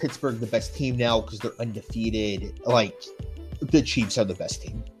that, is Pittsburgh the best team now because they're undefeated? Like, the Chiefs are the best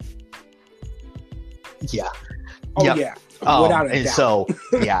team. Yeah. Oh, yep. Yeah. Without a and doubt. So,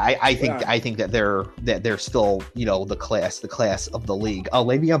 I think that they're still, the class of the league.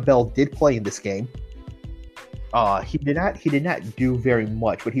 Le'Veon Bell did play in this game. He did not do very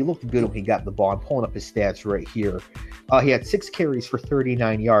much, but he looked good when he got the ball. I'm pulling up his stats right here. He had 6 carries for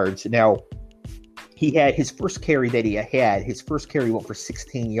 39 yards. Now, he had his first carry his first carry went for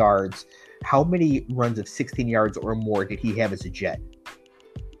 16 yards. How many runs of 16 yards or more did he have as a Jet?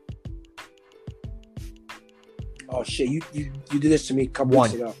 Oh shit! You did this to me a couple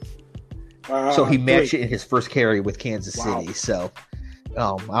weeks ago. So he matched it in his first carry with Kansas City. So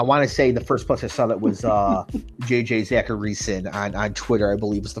I want to say the first place I saw that was JJ Zacharyson on Twitter. I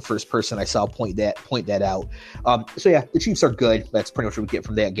believe was the first person I saw point that out. So yeah, the Chiefs are good. That's pretty much what we get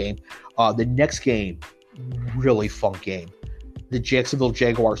from that game. The next game, really fun game. the Jacksonville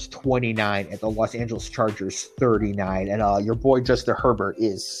Jaguars 29 and the Los Angeles Chargers 39. And your boy Justin Herbert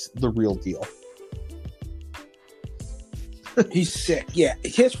is the real deal. He's sick. Yeah,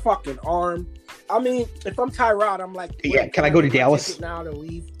 his fucking arm. I mean, if I'm Tyrod, I'm like, yeah, can I go to Dallas now to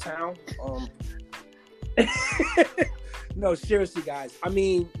leave town? No, seriously, guys. I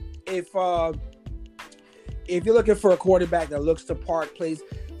mean, if you're looking for a quarterback that looks the part, plays,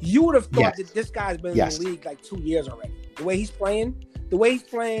 you would have thought that this guy's been in the league like 2 years already. The way he's playing,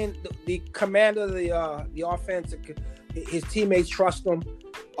 the command of the offense, his teammates trust him.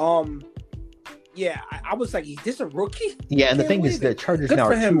 Yeah, I was like, is this a rookie? Yeah, and the thing is, the Chargers now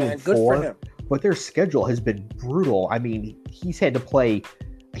are 2-4, but their schedule has been brutal. I mean, he had to play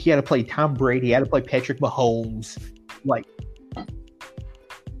Tom Brady, he had to play Patrick Mahomes, like.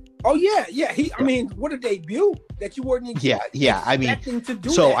 Oh yeah. I mean, what a debut that you weren't expecting to do.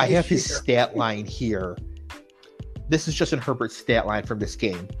 So I have his stat line here. This is Justin Herbert's stat line from this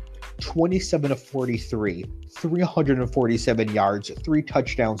game: 27 of 43, 347 yards, 3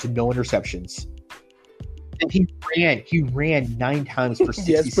 touchdowns, and no interceptions. And he ran 9 times for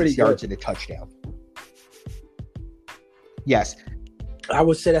 66 yards and a touchdown. Yes, I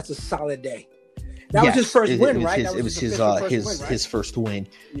would say that's a solid day. That was his first win, right? It was his first win.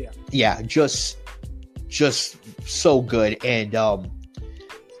 Yeah, just so good. And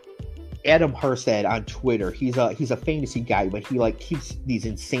Adam Harstad on Twitter, he's a fantasy guy, but he like keeps these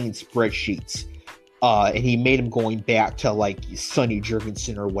insane spreadsheets. And he made him going back to like Sonny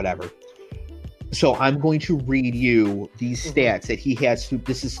Jurgensen or whatever. So I'm going to read you these stats that he has.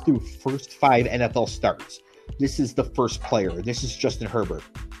 This is through first 5 NFL starts. This is the first player. This is Justin Herbert.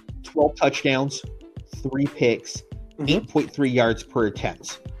 12 touchdowns, 3 picks, 8.3 yards per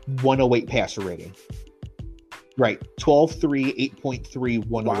attempt, 108 passer rating. Right. 12-3, 8.3,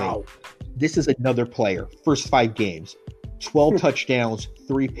 108. Wow. This is another player. First 5 games. 12 touchdowns,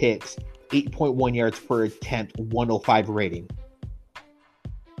 3 picks, 8.1 yards per attempt, 105 rating.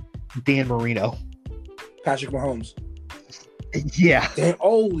 Dan Marino. Patrick Mahomes. Yeah.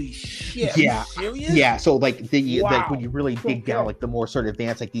 Holy shit. Yeah. Are you serious? Yeah. So like like when you really dig down, like the more sort of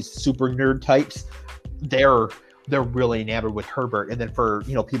advanced, like these super nerd types, they're really enamored with Herbert. And then for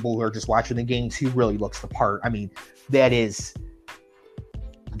people who are just watching the games, he really looks the part. I mean, that's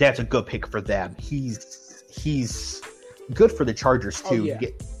a good pick for them. He's good for the Chargers too. You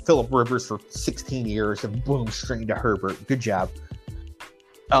get Phillip Rivers for 16 years and boom, straight into Herbert. Good job.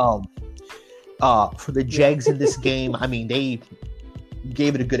 For the Jags in this game, I mean, they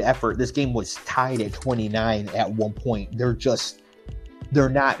gave it a good effort. This game was tied at 29 at one point. They're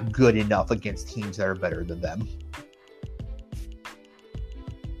not good enough against teams that are better than them.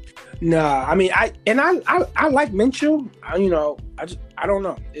 No, I mean, I like Minshew. I don't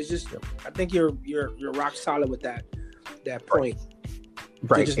know. It's just, I think you're rock solid with that point.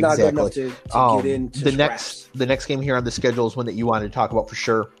 Right, just exactly. Not good enough to get into the next game here on the schedule is one that you wanted to talk about for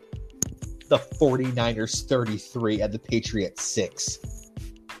sure. The 49ers 33 and the Patriots 6.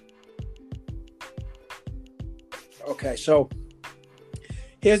 Okay, so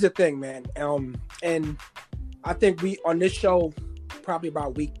here's the thing, man. And I think we on this show probably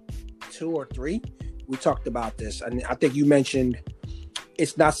about week 2 or 3, we talked about this, and I think you mentioned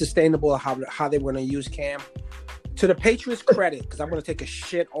it's not sustainable how they were going to use Cam. To the Patriots' credit, because I'm going to take a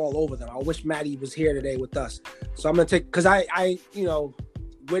shit all over them. I wish Maddie was here today with us. So I'm going to take, because I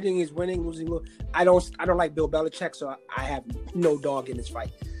winning is winning, losing. I don't like Bill Belichick, so I have no dog in this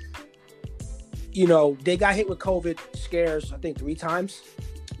fight. They got hit with COVID scares, I think 3 times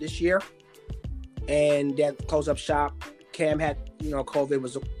this year, and they had to close up shop. Cam had, COVID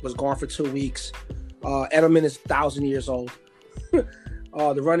was gone for 2 weeks. Edelman is 1,000 years old. The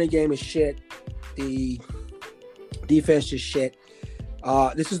running game is shit. The defense is shit.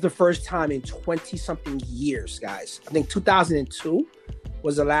 This is the first time in 20-something years, guys. I think 2002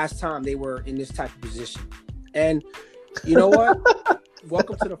 was the last time they were in this type of position. And you know what?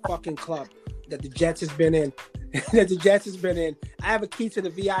 Welcome to the fucking club that the Jets has been in. I have a key to the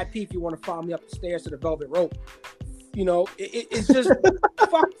VIP if you want to follow me up the stairs to the velvet rope. It's just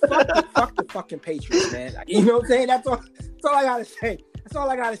fuck the fucking Patriots, man. You know what I'm saying? That's all I gotta say. That's all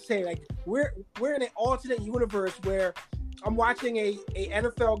I gotta say. Like we're in an alternate universe where I'm watching a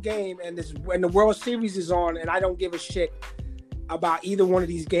NFL game and the World Series is on, and I don't give a shit about either one of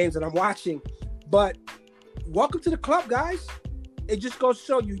these games that I'm watching. But welcome to the club, guys. It just goes to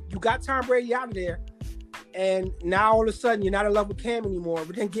show you got Tom Brady out of there, and now all of a sudden you're not in love with Cam anymore.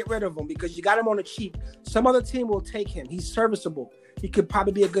 But then get rid of him because you got him on the cheap. Some other team will take him. He's serviceable. He could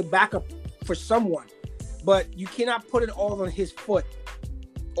probably be a good backup for someone, but you cannot put it all on his foot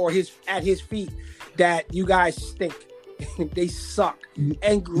or at his feet that you guys stink. They suck.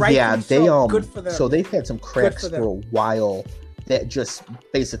 And yeah, they so, good for them. So they've had some cracks for a while. That just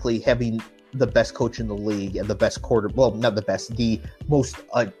basically having the best coach in the league and the best not the best, the most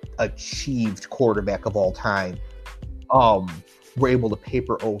achieved quarterback of all time, were able to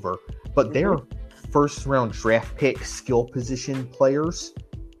paper over. But their first round draft pick skill position players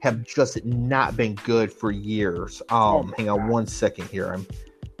have just not been good for years. Hang on one second here. I'm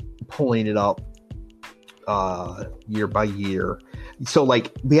pulling it up year by year. So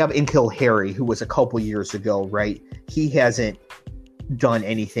like we have N'Keal Harry, who was a couple years ago, right? He hasn't done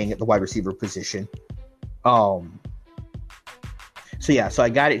anything at the wide receiver position. So I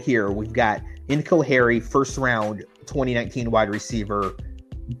got it here. We've got N'Keal Harry, first round 2019 wide receiver,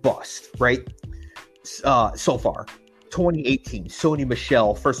 bust, right? So far. 2018, Sony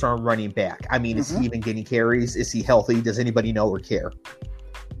Michel, first round running back. I mean, is he even getting carries? Is he healthy? Does anybody know or care?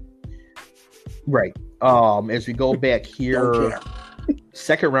 Right. As we go back here,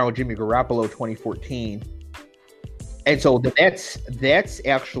 second round Jimmy Garoppolo, 2014. And so that's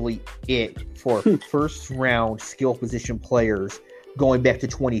actually it for first round skill position players going back to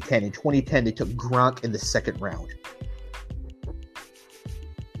 2010. In 2010, they took Gronk in the second round.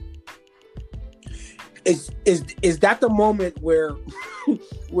 Is that the moment where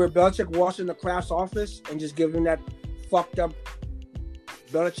Belichick walks in the Kraft's office and just gives him that fucked up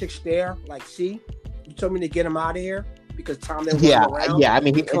Belichick stare? Like, see, you told me to get him out of here because Tom didn't want him around. Yeah. I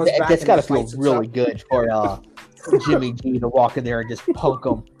mean, that's got to feel really good for Jimmy G to walk in there and just punk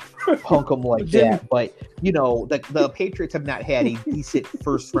him like that. But the Patriots have not had a decent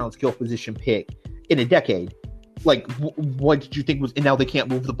first round skill position pick in a decade. Like, what did you think was? And now they can't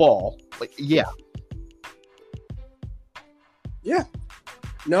move the ball. Like, yeah. Yeah,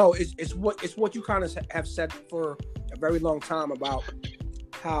 no, it's what you kind of have said for a very long time about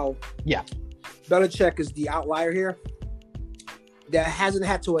how Belichick is the outlier here that hasn't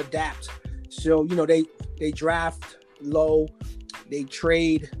had to adapt. So they draft low, they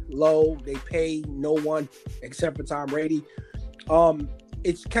trade low, they pay no one except for Tom Brady.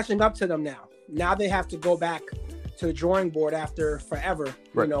 It's catching up to them now. Now they have to go back to the drawing board after forever.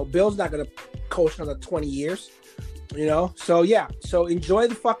 Right. Bill's not going to coach another 20 years. So enjoy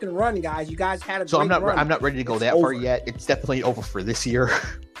the fucking run, guys. You guys had a great run. I'm not ready to go that far yet. It's definitely over for this year.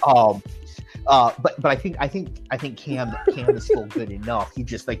 But I think Cam is still good enough. He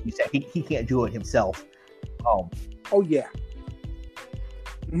just, like you said, he can't do it himself. Oh yeah.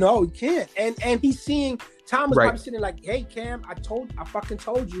 No, he can't. And he's seeing Tom is probably sitting like, hey Cam, I fucking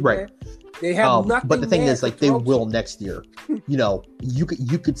told you, man. They have nothing. But the thing is, like, they will next year.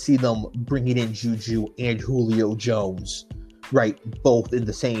 You could see them bringing in Juju and Julio Jones, right? Both in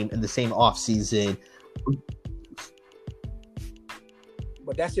the same offseason.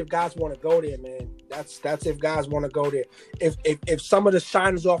 But that's if guys want to go there, man. That's if guys want to go there. If some of the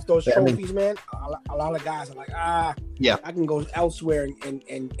shiners off those trophies, man, a lot of guys are like, I can go elsewhere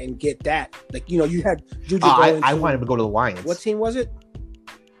and get that. Like, you had Juju. I wanted to go to the Lions. What team was it?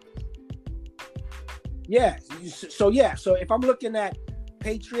 Yeah. So if I'm looking at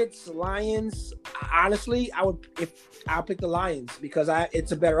Patriots, Lions, honestly, I'll pick the Lions because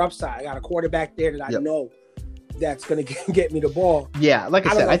it's a better upside. I got a quarterback there that I know that's going to get me the ball. Yeah, like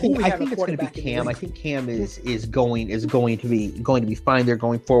I said, I think it's going to be Cam. I think Cam is going to be fine there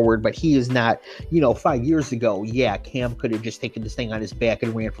going forward, but he is not. 5 years ago, Cam could have just taken this thing on his back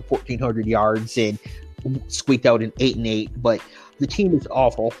and ran for 1,400 yards and squeaked out an 8-8. But the team is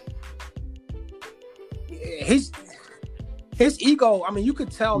awful. His ego. I mean, you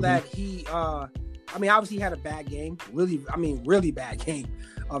could tell that he. Obviously, he had a bad game. Really bad game.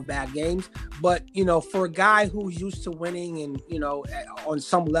 Of bad games, but for a guy who's used to winning and on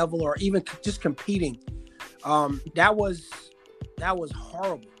some level or even just competing, that was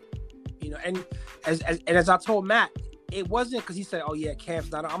horrible. And as I told Matt, it wasn't because he said, "Oh yeah,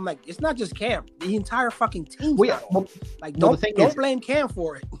 Cam's not." I'm like, it's not just Cam. The entire fucking team. Don't blame Cam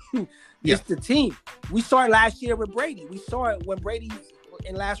for it. It's the team. We saw it last year with Brady. We saw it when Brady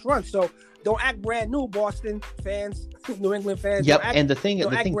in last run. So don't act brand new, Boston fans, New England fans. Yep, and the thing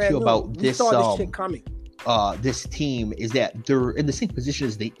too about this shit coming. This team is that they're in the same position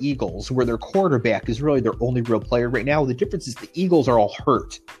as the Eagles, where their quarterback is really their only real player right now. The difference is the Eagles are all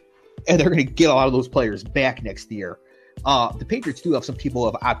hurt, and they're going to get a lot of those players back next year. The Patriots do have some people who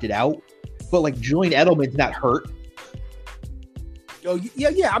have opted out, but like Julian Edelman's not hurt. Oh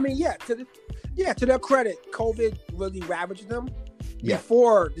yeah. I mean, to their credit, COVID really ravaged them.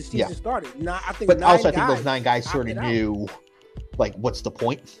 Before the season started. I think those 9 guys sort of knew, like, what's the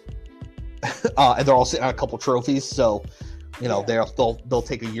point? And they're all sitting on a couple trophies. So, They'll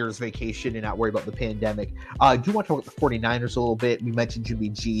take a year's vacation and not worry about the pandemic. I do want to talk about the 49ers a little bit. We mentioned Jimmy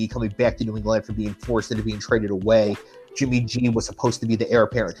G coming back to New England after being forced into being traded away. Jimmy G was supposed to be the heir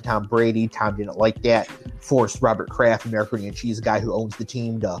apparent to Tom Brady. Tom didn't like that. Forced Robert Kraft, American and Cheese guy who owns the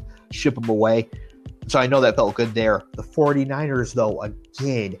team, to ship him away. So I know that felt good there. The 49ers, though,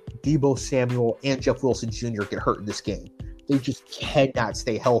 again, Deebo Samuel and Jeff Wilson Jr. get hurt in this game. They just cannot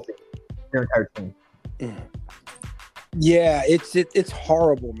stay healthy. Their entire team. Yeah, it's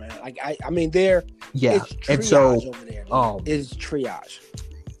horrible, man. Like I mean, it's triage and so over there. It's triage.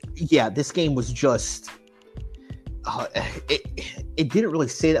 Yeah, this game was just. It didn't really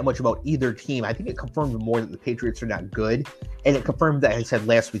say that much about either team. I think it confirmed more that the Patriots are not good, and it confirmed that I said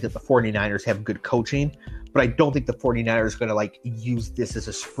last week that the 49ers have good coaching, but I don't think the 49ers are going to use this as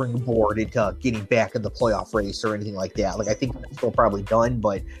a springboard into getting back in the playoff race or anything like that. I think it's still probably done,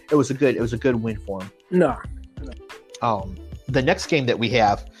 but it was a good win for them. No. The next game that we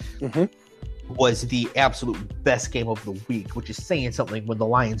have was the absolute best game of the week, which is saying something when the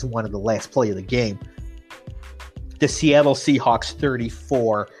Lions won in the last play of the game. The Seattle Seahawks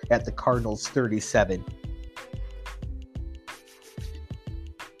 34 at the Cardinals 37.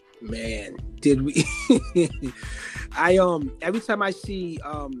 Man, did we? Every time I see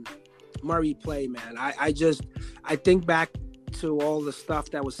Murray play, man, I think back to all the stuff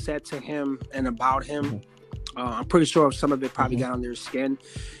that was said to him and about him. I'm pretty sure some of it probably got on their skin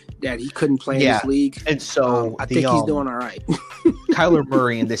that he couldn't play in this league. And so I think he's doing all right. Kyler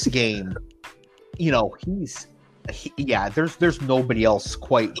Murray in this game, there's nobody else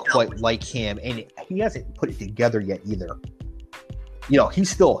quite like him, and he hasn't put it together yet either. He's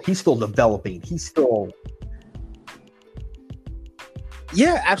still developing. He's still.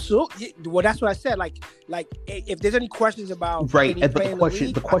 Yeah, absolutely. Well, that's what I said. Like if there's any questions about right, but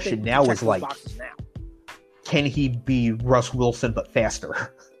the question now is can he be Russ Wilson but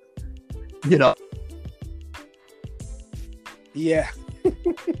faster? Yeah.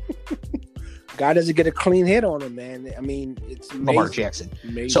 Guy doesn't get a clean hit on him, man. I mean, it's amazing. Lamar Jackson.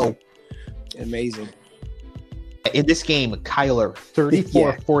 Amazing. So amazing. In this game, Kyler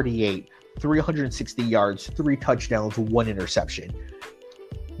 34-48, 360 yards, 3 touchdowns, 1 interception.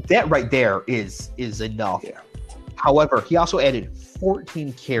 That right there is enough. Yeah. However, he also added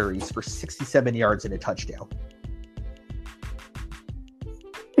 14 carries for 67 yards and a touchdown.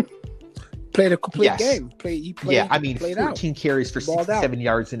 Played a complete game. He played 14 carries for 67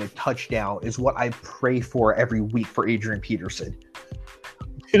 yards and a touchdown is what I pray for every week for Adrian Peterson.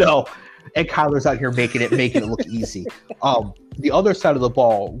 And Kyler's out here making it look easy. The other side of the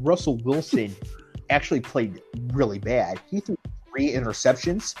ball, Russell Wilson actually played really bad. He threw 3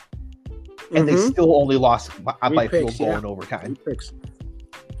 interceptions, and they still only lost by field goal in overtime.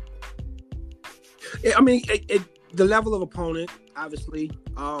 I mean, the level of opponent, obviously,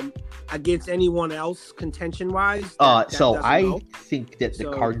 against anyone else contention-wise. I think that the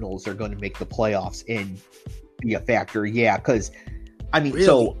Cardinals are going to make the playoffs and be a factor. Yeah, because really?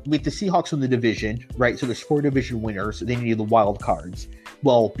 So with the Seahawks in the division, right? So there's 4 division winners. They need the wild cards.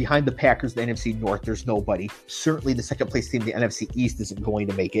 Well, behind the Packers, the NFC North, there's nobody. Certainly the second place team, the NFC East, isn't going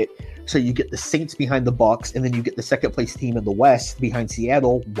to make it. So you get the Saints behind the Bucks, and then you get the second place team in the West behind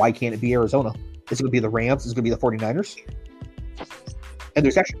Seattle. Why can't it be Arizona? Is it going to be the Rams? Is it going to be the 49ers? And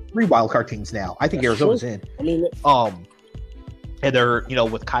there's actually 3 wildcard teams now. I think Arizona's in. I mean, and they're,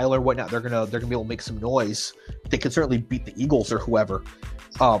 with Kyler and whatnot, they're gonna be able to make some noise. They can certainly beat the Eagles or whoever.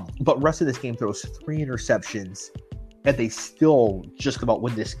 But rest of this game throws 3 interceptions, and they still just about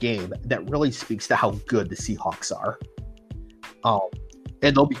win this game. That really speaks to how good the Seahawks are.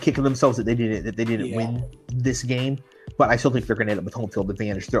 And they'll be kicking themselves that they didn't win this game. But I still think they're going to end up with home field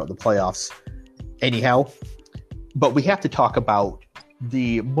advantage throughout the playoffs. Anyhow, but we have to talk about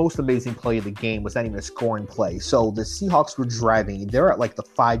the most amazing play of the game. Was not even a scoring play. So the Seahawks were driving. They're at the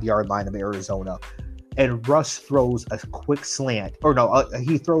 5-yard line of Arizona, and Russ throws a quick slant. Or no,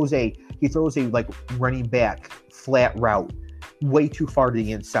 he throws a running back flat route way too far to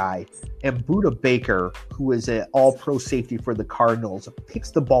the inside. And Budda Baker, who is an all-pro safety for the Cardinals, picks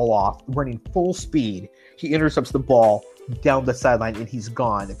the ball off, running full speed. He intercepts the ball down the sideline, and he's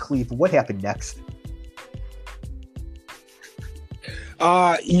gone. Cleve, what happened next?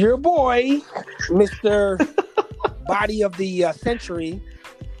 Your boy, Mr. Body of the Century,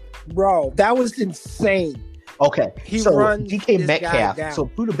 bro, that was insane. Okay, so runs DK Metcalf, so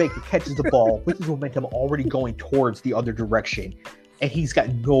Budda Baker catches the ball with his momentum already going towards the other direction, and he's got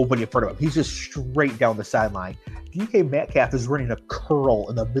nobody in front of him. He's just straight down the sideline. DK Metcalf is running a curl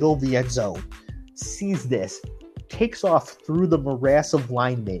in the middle of the end zone, sees this, takes off through the morass of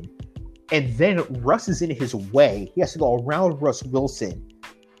linemen, And then Russ is in his way. He has to go around Russ Wilson,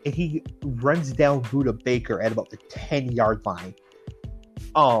 and he runs down Buda Baker at about the 10-yard line.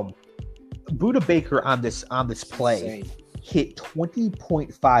 Buda Baker on this play hit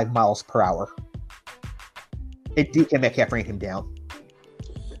 20.5 miles per hour. And DK Metcalf ran him down.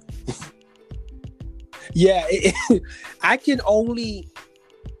 Yeah, I can only.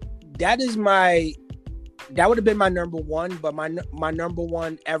 That would have been my number one, but my number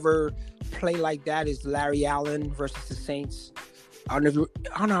one ever play like that is Larry Allen versus the Saints. I don't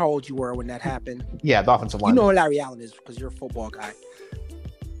know how old you were when that happened. Yeah, the offensive line. You know who Larry Allen is because you're a football guy.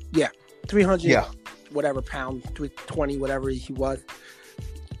 Yeah, 300 whatever pound, 320 whatever he was.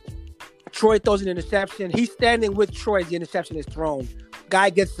 Troy throws an interception. He's standing with Troy as the interception is thrown. Guy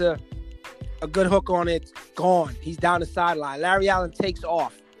gets a good hook on it. Gone. He's down the sideline. Larry Allen takes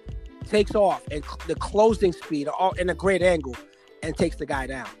off, and the closing speed in a great angle, and takes the guy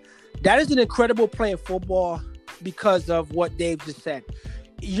down. That is an incredible play in football because of what Dave just said.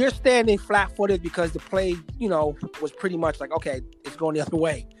 You're standing flat-footed because the play, was pretty much like, okay, it's going the other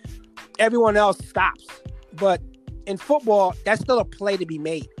way. Everyone else stops. But in football, that's still a play to be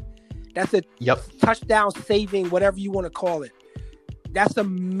made. That's a touchdown saving, whatever you want to call it. That's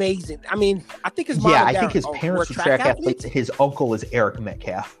amazing. I mean, I think his mom I think his parents were track athletes. His uncle is Eric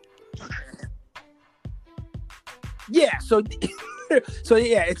Metcalf. Yeah, so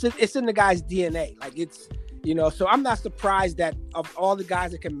yeah, it's in the guy's DNA. Like it's, so I'm not surprised that of all the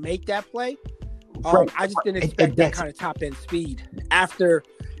guys that can make that play, I just didn't expect that kind of top end speed after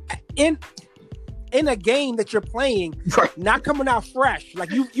in a game that you're playing, not coming out fresh.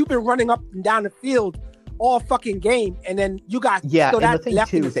 Like you've been running up and down the field all fucking game, and then you got and the thing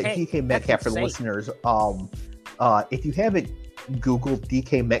too is that DK Metcalf, for the listeners, if you haven't Googled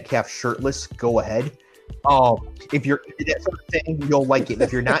DK Metcalf shirtless, go ahead. If you're into that sort of thing, you'll like it.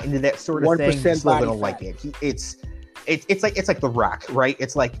 If you're not into that sort of thing, you're still gonna like it. It's like The Rock, right?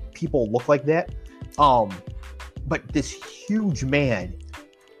 It's like people look like that. But this huge man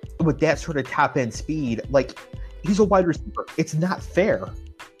with that sort of top end speed, like he's a wide receiver. It's not fair.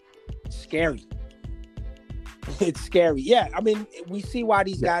 Scary. It's scary. Yeah, I mean, we see why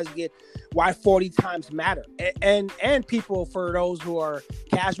these guys why 40 times matter, and people, for those who are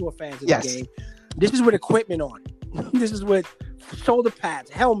casual fans of the game, this is with equipment on. This is with shoulder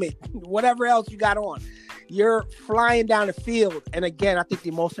pads, helmet, whatever else you got on. You're flying down the field, and again, I think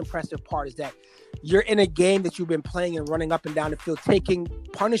the most impressive part is that you're in a game that you've been playing and running up and down the field, taking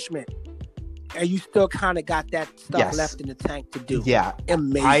punishment, and you still kind of got that stuff left in the tank to do. Yeah,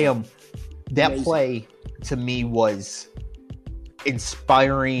 amazing. That play to me was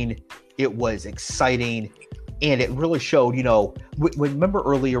inspiring. It was exciting, and it really showed. Remember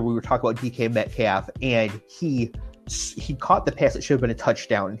earlier we were talking about DK Metcalf, and he caught the pass that should have been a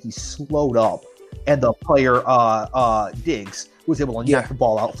touchdown, and he slowed up, and the player Diggs was able to knock the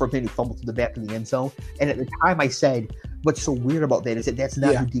ball out for a minute, fumble to the back of the end zone. And at the time, I said, "What's so weird about that is that that's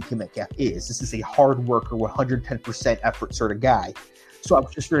not who DK Metcalf is. This is a hard worker, 110% effort sort of guy." So I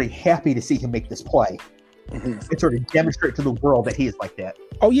was just very happy to see him make this play and sort of demonstrate to the world that he is like that.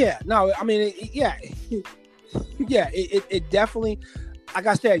 Oh yeah, no, I mean, it definitely. Like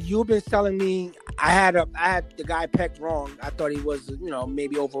I said, you've been telling me I had the guy pegged wrong. I thought he was,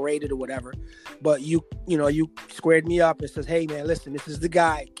 maybe overrated or whatever. But you squared me up and says, "Hey man, listen, this is the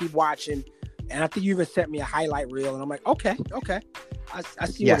guy. Keep watching." And I think you even sent me a highlight reel, and I'm like, okay, I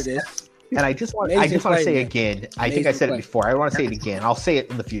see what it is. And I just want to say again, I think I said it before. I want to say it again. I'll say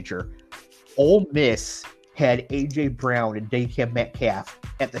it in the future. Ole Miss had A.J. Brown and DK Metcalf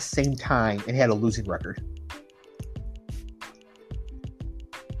at the same time and had a losing record.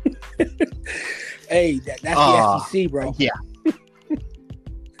 Hey, that's the SEC, bro. Yeah.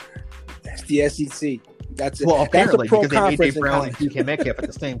 That's the SEC. That's it. Well, apparently, that's a pro because they had conference A.J. Brown and DK Metcalf at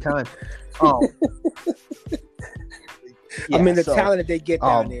the same time. I mean, the talent that they get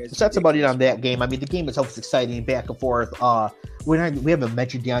down there. So that's about it on that game. I mean, the game itself is exciting, back and forth. We haven't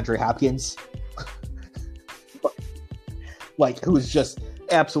mentioned DeAndre Hopkins, who's just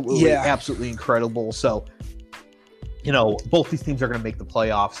absolutely incredible. So, both these teams are going to make the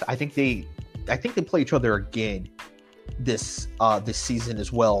playoffs. I think they play each other again this season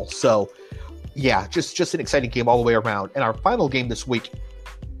as well. So, yeah, just an exciting game all the way around. And our final game this week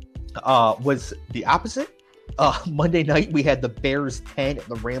was the opposite. Monday night, we had the Bears 10 and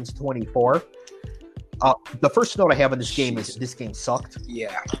the Rams 24. The first note I have on this game is this game sucked.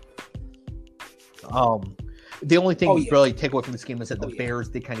 Yeah. The only thing we really take away from this game is that the Bears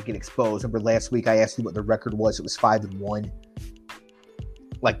did kind of get exposed. Remember last week I asked you what the record was. It was 5-1.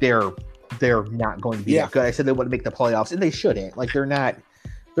 Like they're not going to be that good. I said they wouldn't make the playoffs, and they shouldn't. Like they're not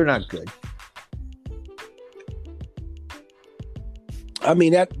They're not good. I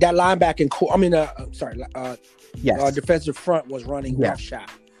mean that linebacking core. I mean, Yes. defensive front was running Yeah. roughshod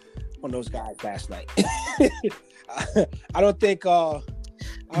on those guys last night. I don't think.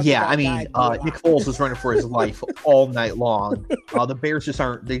 Yeah, I mean, Nick Foles was running for his life all night long. The Bears just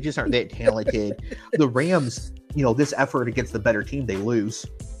aren't that talented. The Rams, this effort against the better team, they lose.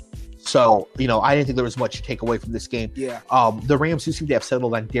 So, I didn't think there was much to take away from this game. Yeah. The Rams do seem to have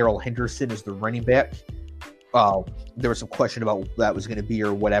settled on Darrell Henderson as the running back. There was some question about what that was going to be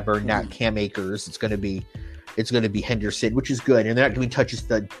or whatever. Not Cam Akers. It's going to be Henderson, which is good. And they're not doing touches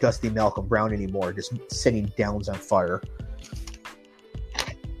to Dusty Malcolm Brown anymore, just setting downs on fire.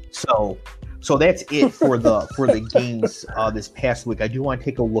 So that's it for the games this past week. I do want to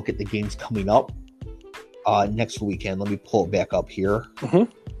take a look at the games coming up next weekend. Let me pull it back up here. Mm-hmm.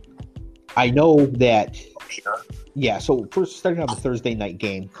 I know that. Yeah. So first, starting on the Thursday night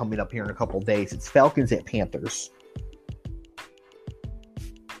game coming up here in a couple of days, it's Falcons at Panthers.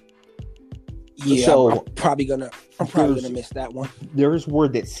 Yeah, so I'm probably gonna miss that one. There's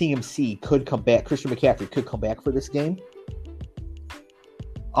word that CMC could come back. Christian McCaffrey could come back for this game.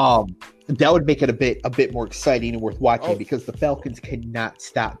 That would make it a bit more exciting and worth watching because the Falcons cannot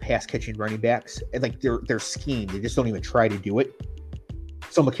stop pass catching running backs and like their scheme. They just don't even try to do it.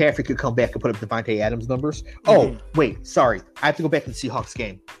 So McCaffrey could come back and put up Devontae Adams numbers. Oh, wait, sorry. I have to go back to the Seahawks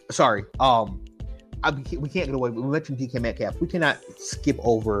game. Sorry. We can't get away. We mentioned DK Metcalf. We cannot skip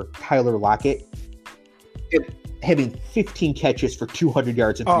over Tyler Lockett having 15 catches for 200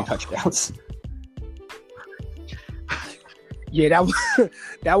 yards and 3 touchdowns. Yeah,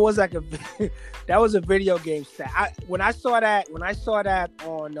 that was like a video game stat. When I saw that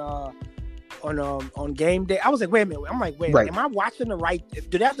on game day, I was like, wait a minute. I'm like, wait, am I watching the right?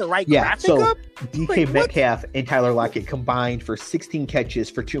 Do they have the right graphic up? DK Metcalf and Tyler Lockett combined for 16 catches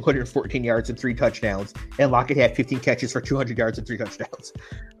for 214 yards and 3 touchdowns, and Lockett had 15 catches for 200 yards and 3 touchdowns.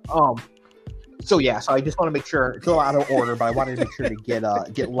 So I just want to make sure it's a lot of order, but I wanted to make sure to get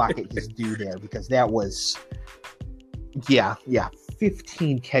Lockett his due there because that was. Yeah,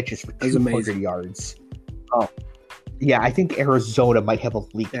 15 catches for 200 yards. Oh, yeah, I think Arizona might have a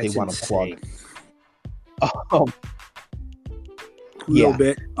leak they want to plug. A little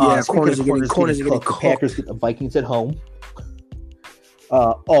bit. Yeah, corners are getting cooked. The Packers get the Vikings at home.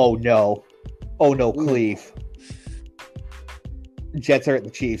 Oh no, Cleve. Jets are at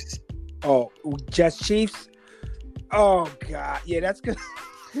the Chiefs. Oh, Jets Chiefs. Oh God, yeah, that's good.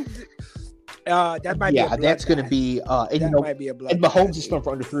 That might be a that's going to be might be a blood. And Mahomes is thrown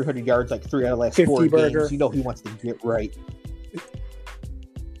for under 300 yards like 3 out of the last 4 games. He wants to get right.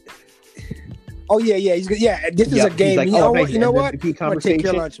 Oh yeah, he's good. Yeah, this is a game. Like, you know what?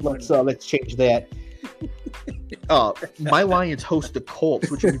 Conversation. Let's change that. My Lions host the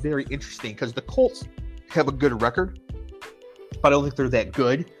Colts, which will be very interesting because the Colts have a good record, but I don't think they're that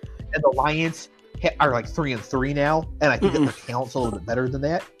good. And the Lions are like 3-3 now, and I think that their talent's a little bit better than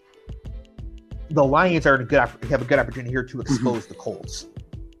that. The Lions have a good opportunity here to expose the Colts.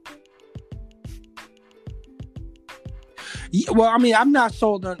 Yeah, well, I mean, I'm not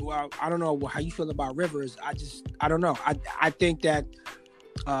sold on. Well, I don't know how you feel about Rivers. I don't know. I think that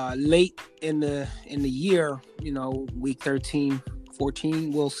late in the year, week 13,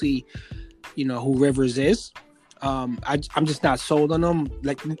 14, we'll see, who Rivers is. I'm just not sold on them.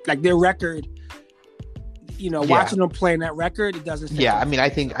 Like their record. Watching them playing that record, it doesn't. I mean, I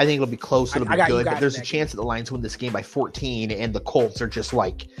think it'll be close. It'll be good, but there's a chance that the Lions win this game by 14, and the Colts are just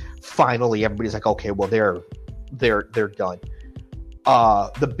like, finally, everybody's like, okay, well, they're done.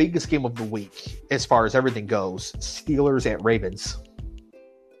 The biggest game of the week, as far as everything goes, Steelers at Ravens.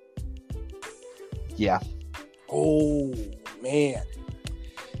 Yeah. Oh man,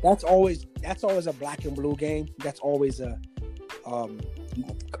 that's always a black and blue game. That's always a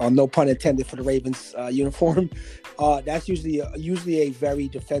no pun intended for the Ravens uniform. That's usually a very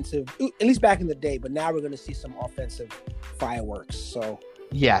defensive, at least back in the day. But now we're going to see some offensive fireworks. So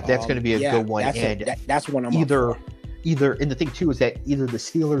that's going to be a good one. That's one I'm either. And the thing too is that either the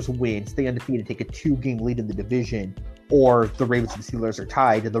Steelers win, stay undefeated, take a 2-game lead in the division, or the Ravens and the Steelers are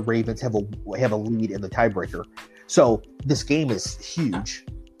tied, and the Ravens have a lead in the tiebreaker. So this game is huge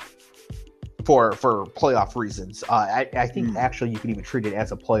for playoff reasons. I think actually you can even treat it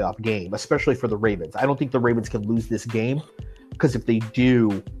as a playoff game, especially for the Ravens. I don't think the Ravens can lose this game because if they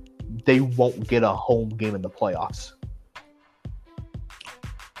do, they won't get a home game in the playoffs.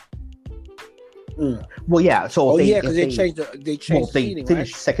 Well, yeah. So because they changed seeding,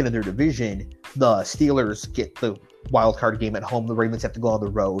 finish second in their division, the Steelers get the wild card game at home. The Ravens have to go on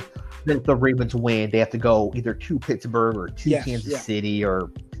the road. Then if the Ravens win, they have to go either to Pittsburgh or to Kansas City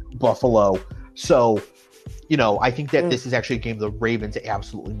or Buffalo. So, I think that this is actually a game the Ravens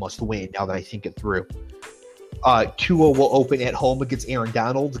absolutely must win now that I think it through. Tua will open at home against Aaron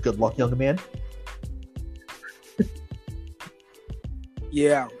Donald. Good luck, young man.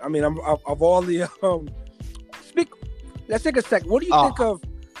 Yeah, I mean, of all the let's take a second. What do you think of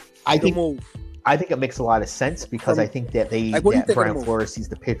the move? I think it makes a lot of sense because I think that Brian Flores sees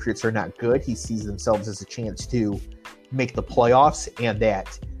the Patriots are not good. He sees themselves as a chance to make the playoffs, and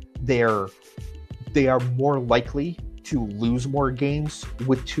that they are more likely to lose more games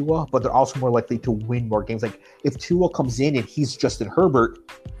with Tua, but they're also more likely to win more games. Like if Tua comes in and he's Justin Herbert,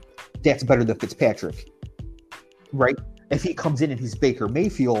 that's better than Fitzpatrick, right? If he comes in and he's Baker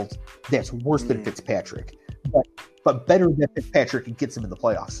Mayfield, that's worse than Fitzpatrick, but better than Fitzpatrick and gets him in the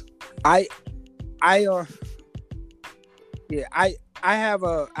playoffs. I have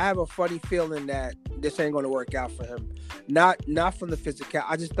a funny feeling that this ain't going to work out for him. Not from the physical.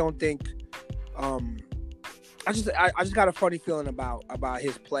 I just don't think. I just got a funny feeling about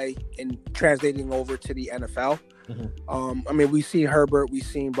his play and translating over to the NFL. Mm-hmm. I mean, we've seen Herbert, we've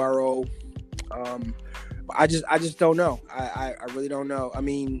seen Burrow. I just don't know. I really don't know. I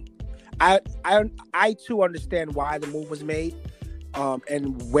mean, I too understand why the move was made.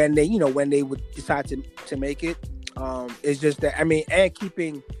 And when they would decide to make it, it's just that, I mean, and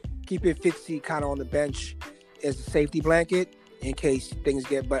keeping Fitzy kind of on the bench as a safety blanket in case things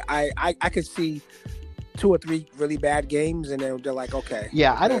get. But I could see 2 or 3 really bad games, and then they're like, okay,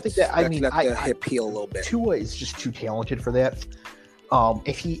 yeah, I don't think that. I mean, let the hip heal a little bit. Tua is just too talented for that.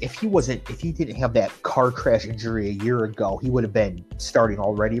 If he didn't have that car crash injury a year ago, he would have been starting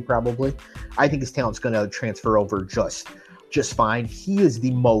already probably. I think his talent's going to transfer over just fine. He is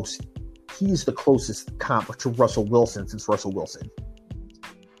the closest comp to Russell Wilson since Russell Wilson.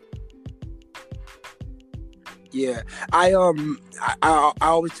 Yeah, I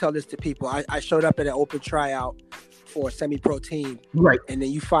always tell this to people. I showed up at an open tryout for a semi-pro team, right? And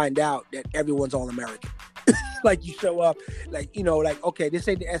then you find out that everyone's All-American. Like you show up, okay, this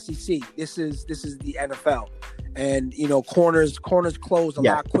ain't the SEC. This is the NFL, and corners close a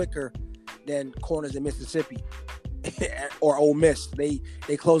lot quicker than corners in Mississippi or Ole Miss. They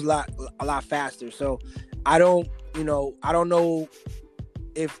close a lot faster. So I don't know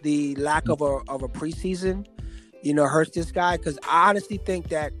if the lack of a preseason hurts this guy, because I honestly think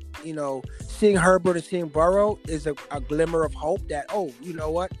that seeing Herbert and seeing Burrow is a glimmer of hope that, oh, you know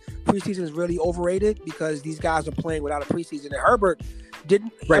what, preseason is really overrated because these guys are playing without a preseason, and Herbert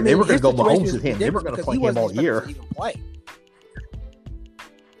didn't. Right, I mean, they were going to go Mahomes with him. They were going to play him all year. Even play.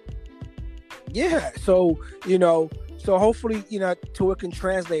 Yeah, so hopefully Tua can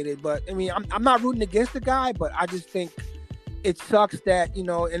translate it. But I mean, I'm not rooting against the guy, but I just think it sucks that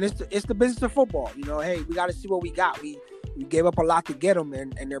and it's the business of football. Hey, we got to see what we got. We gave up a lot to get him,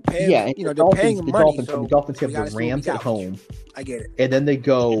 and they're paying. Yeah, they're paying him money. The Dolphins have the Rams at home. I get it. And then they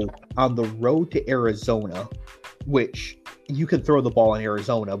go on the road to Arizona, which you can throw the ball in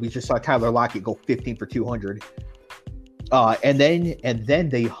Arizona. We just saw Tyler Lockett go 15 for 200. And then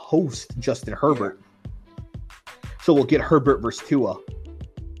they host Justin Herbert. Yeah. So we'll get Herbert versus Tua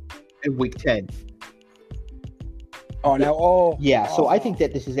in week 10. So I think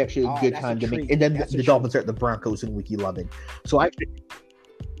that this is actually a good time to make. And then the Dolphins are at the Broncos in week 11. So I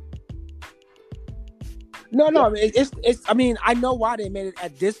it's. I mean, I know why they made it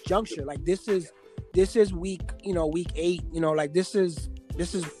at this juncture. Like this is week 8. Like this is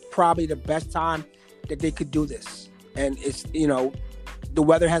probably the best time that they could do this. And it's the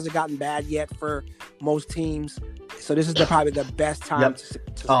weather hasn't gotten bad yet for most teams. So this is probably the best time to say,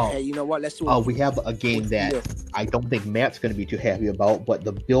 hey, you know what? Let's do it. We have a game that I don't think Matt's going to be too happy about, but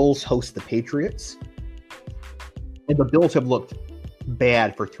the Bills host the Patriots. And the Bills have looked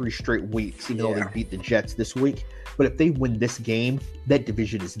bad for 3 straight weeks, even though they beat the Jets this week. But if they win this game, that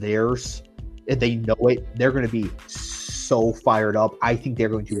division is theirs. And they know it. They're going to be so fired up. I think they're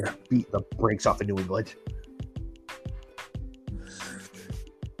going to beat the brakes off of New England.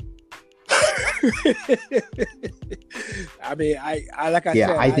 I mean, I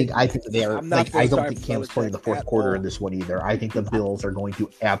think they are. I don't think Cam's playing the fourth quarter in this one either. I think the Bills are going to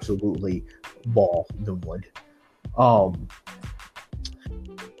absolutely ball New England.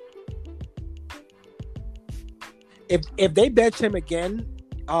 If they bench him again,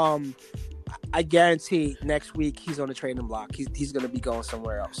 I guarantee next week he's on the trading block. He's going to be going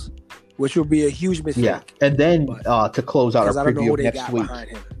somewhere else, which would be a huge mistake. Yeah, and then to close out our preview of next week.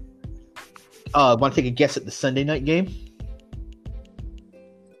 Want to take a guess at the Sunday night game?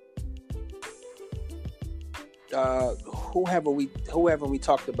 Whoever we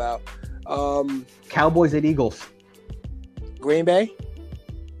talked about. Cowboys at Eagles. Green Bay?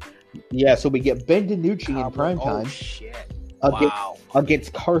 Yeah, so we get Ben DiNucci in Cowboy. primetime. Oh shit! Against, Wow.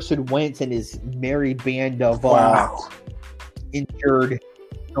 against Carson Wentz and his merry band of Wow. injured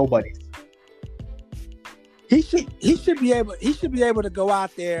nobodies. He should be able to go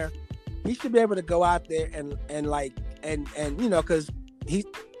out there. He should be able to go out there and you know, because the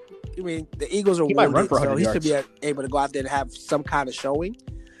Eagles are He might run wounded, for so 100 he yards. should be able to go out there and have some kind of showing.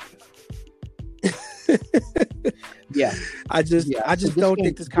 Yeah, I just don't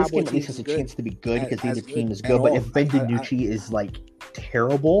think this Cowboy game at team least is has a good. chance to be good because neither As team good is at good. But all. if Ben DiNucci is like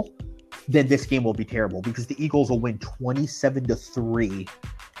terrible, then this game will be terrible because the Eagles will win 27-3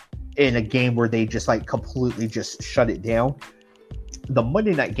 in a game where they just like completely just shut it down. The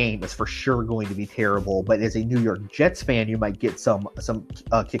Monday night game is for sure going to be terrible, but as a New York Jets fan, you might get some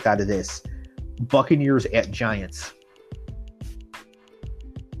kick out of this. Buccaneers at Giants.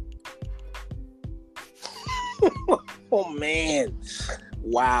 Oh man!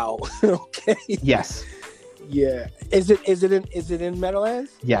 Wow. Okay. Yes. Yeah. Is it in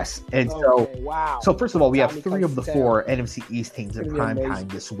Meadowlands? Yes. And Okay, wow. So first of all, we have Tommy 3 of the comes to 4 NFC East teams in It's gonna prime be time amazing.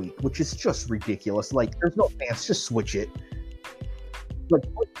 this week, which is just ridiculous. Like, there's no chance. Just switch it.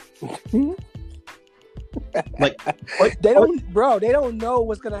 Like, They don't know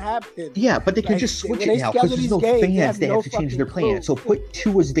what's gonna happen. yeah, but they can Like, just switch when it they now because schedule there's these no games, they fans have that no have to change their fucking plans. So clue. put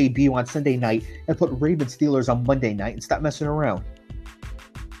Tua's debut on Sunday night and put Ravens Steelers on Monday night and stop messing around.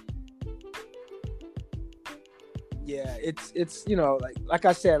 Yeah, it's you know, like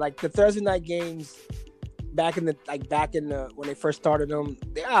I said, like the Thursday night games back in the when they first started them,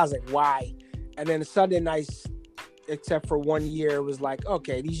 I was like, why? And then the Sunday nights, except for 1 year, it was like,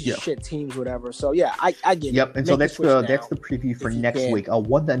 okay, these are shit teams, whatever. So yeah, I get it. Yep, and so Make that's switch that's now. the preview for if you next can. week.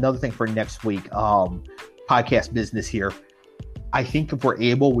 Another thing for next week, podcast business here. I think if we're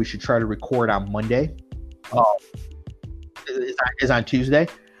able, we should try to record on Monday. Is on Tuesday,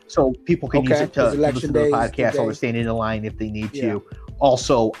 so people can use Okay, it to 'cause listen election to the day is podcast the while they're day. standing in line if they need Yeah. to.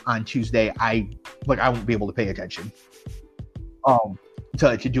 Also on Tuesday, I won't be able to pay attention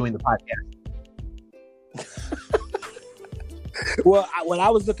to doing the podcast. Well, when I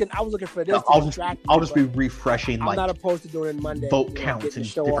was looking for this. I'll just be refreshing I'm like not opposed to doing it Monday. vote you know, counts getting in the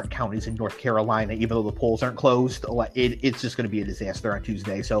show different off. counties in North Carolina, even though the polls aren't closed. It's just going to be a disaster on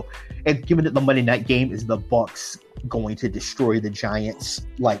Tuesday. So, and given that the Monday night game is the Bucs going to destroy the Giants,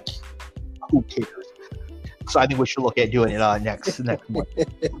 like, who cares? So I think we should look at doing it next month.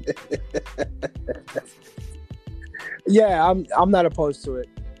 Yeah, I'm not opposed to it.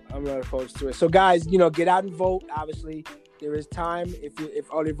 So guys, get out and vote. Obviously, there is time. If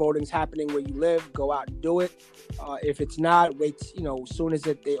early voting's happening where you live, go out and do it. If it's not, wait. As soon as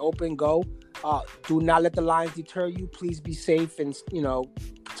they open, go. Do not let the lines deter you. Please be safe and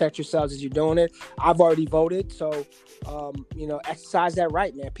protect yourselves as you're doing it. I've already voted, so exercise that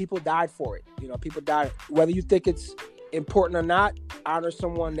right, man. People died for it. People died. Whether you think it's important or not, honor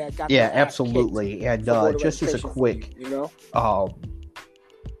someone that got. Yeah, their ass absolutely. kicked And for voter just as a registration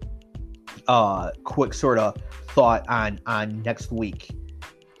quick sort of thought on next week.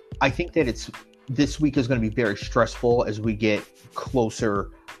 I think that this week is going to be very stressful as we get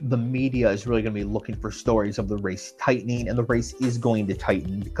closer. The media is really going to be looking for stories of the race tightening, and the race is going to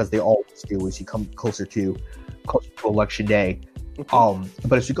tighten because they always do as you come closer to election day.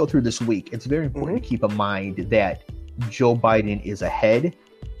 But as we go through this week, it's very important to keep in mind that Joe Biden is ahead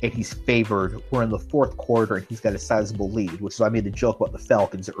and he's favored. We're in the fourth quarter and he's got a sizable lead, which is why I made the joke about the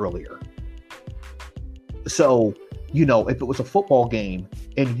Falcons earlier. So, if it was a football game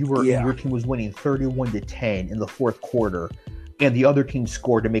and your team was winning 31-10 in the fourth quarter and the other team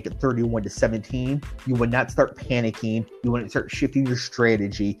scored to make it 31-17, you would not start panicking. You wouldn't start shifting your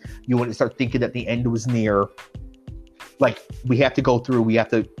strategy. You wouldn't start thinking that the end was near. Like, we have to go through, we have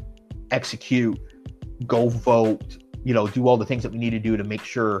to execute, go vote, do all the things that we need to do to make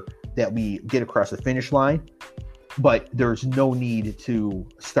sure that we get across the finish line. But there's no need to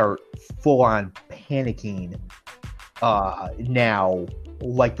start full-on panicking now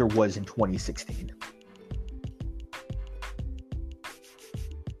like there was in 2016.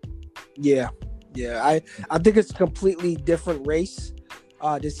 Yeah. I think it's a completely different race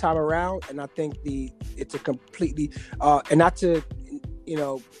this time around, and I think it's a completely and not to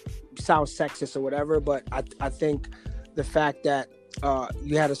sound sexist or whatever, but I think the fact that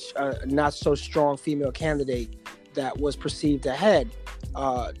you had a not so strong female candidate that was perceived ahead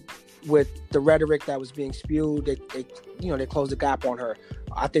with the rhetoric that was being spewed, they closed the gap on her.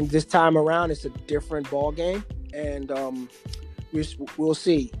 I think this time around it's a different ball game, and we'll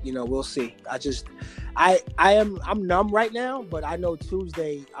see. We'll see. I'm numb right now, but I know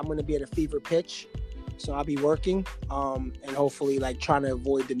Tuesday I'm going to be at a fever pitch, so I'll be working, and hopefully like trying to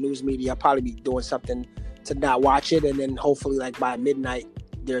avoid the news media. I'll probably be doing something to not watch it, and then hopefully like by midnight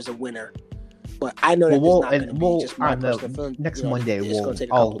there's a winner. But I know that Well, there's not going to be just my on the personal feeling. next You know, Monday, it's gonna take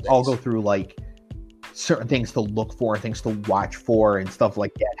a I'll couple days. go through like certain things to look for, things to watch for, and stuff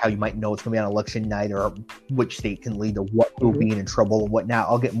like that. How you might know it's going to be on election night, or which state can lead to what will being in trouble and whatnot.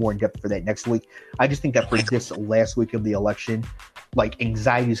 I'll get more in depth for that next week. I just think that for this last week of the election, like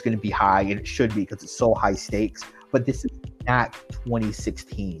anxiety is going to be high, and it should be because it's so high stakes. But this is not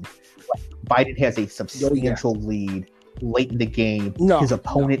 2016. Like, Biden has a substantial lead late in the game. His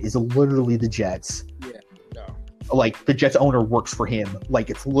opponent is literally the Jets. Like, the Jets owner works for him. Like,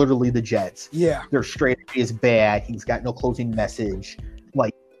 it's literally the Jets. Yeah. Their strategy is bad. He's got no closing message.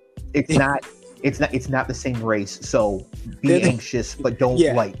 Like, it's not the same race. So be anxious, but don't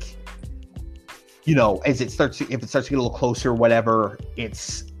like, you know, if it starts to get a little closer, whatever,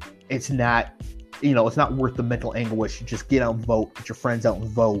 it's not, you know, it's not worth the mental anguish. Just get out and vote, get your friends out and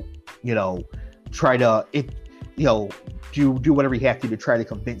vote, you know, try to, you know, do whatever you have to try to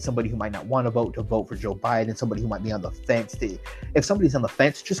convince somebody who might not want to vote for Joe Biden, somebody who might be on the fence. If somebody's on the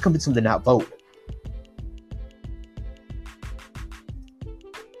fence, just convince them to not vote.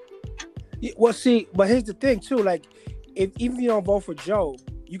 Well, see, but here's the thing too. Like, even if you don't vote for Joe,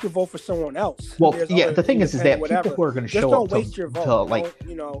 you can vote for someone else. Well, the thing is that people who are going to show up waste your vote. Like,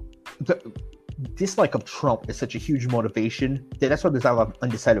 you know, dislike of Trump is such a huge motivation that's why there's not a lot of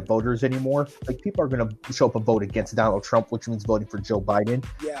undecided voters anymore. Like, people are going to show up and vote against Donald Trump, which means voting for Joe Biden.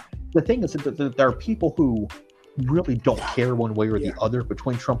 Yeah. The thing is that there are people who really don't care one way or the other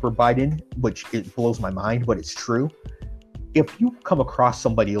between Trump or Biden, which it blows my mind, but it's true. If you come across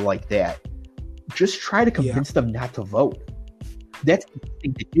somebody like that, just try to convince them not to vote. That's the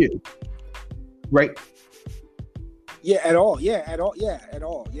thing to do, right? At all.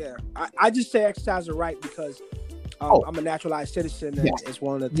 I just say exercise the right because I'm a naturalized citizen, and it's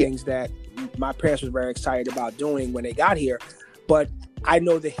one of the things that my parents were very excited about doing when they got here. But I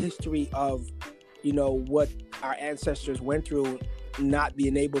know the history of, you know, what our ancestors went through, not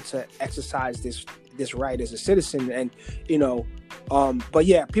being able to exercise this right as a citizen, and you know, but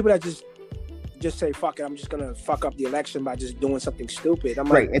people that just say fuck it, I'm just gonna fuck up the election by just doing something stupid. I'm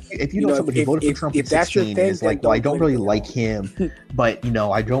right. Like, if you know somebody voted for Trump in 2016 and is like, well, I don't really like him, but you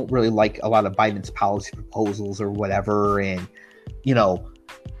know, I don't really like a lot of Biden's policy proposals or whatever, and you know,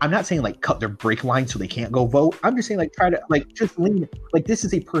 I'm not saying like cut their brake line so they can't go vote. I'm just saying like try to like just lean. Like, this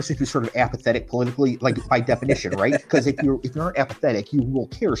is a person who's sort of apathetic politically, like by definition, right? Because if you're not apathetic, you will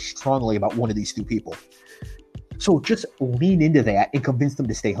care strongly about one of these two people. So just lean into that and convince them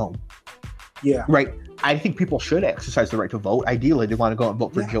to stay home. Yeah. Right. I think people should exercise the right to vote. Ideally, they want to go and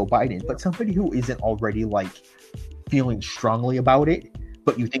vote for Joe Biden. But somebody who isn't already like feeling strongly about it,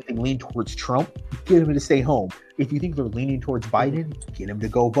 but you think they lean towards Trump, get them to stay home. If you think they're leaning towards Biden, get them to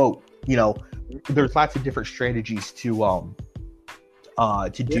go vote. You know, there's lots of different strategies to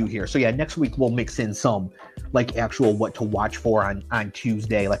do here. So next week we'll mix in some like actual what to watch for on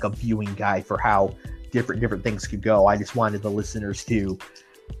Tuesday, like a viewing guide for how different things could go. I just wanted the listeners to,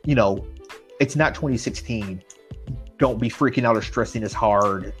 you know, it's not 2016. Don't be freaking out or stressing as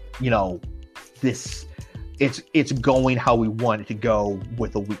hard. You know, it's going how we want it to go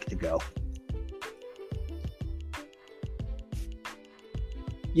with a week to go.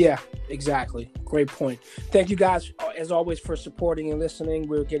 Yeah, exactly. Great point. Thank you guys, as always, for supporting and listening.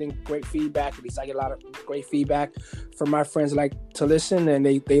 We're getting great feedback. At least I get a lot of great feedback from my friends that like to listen, and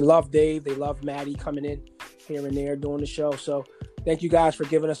they love Dave. They love Maddie coming in here and there doing the show. So thank you guys for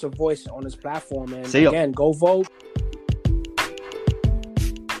giving us a voice on this platform. And again, go vote.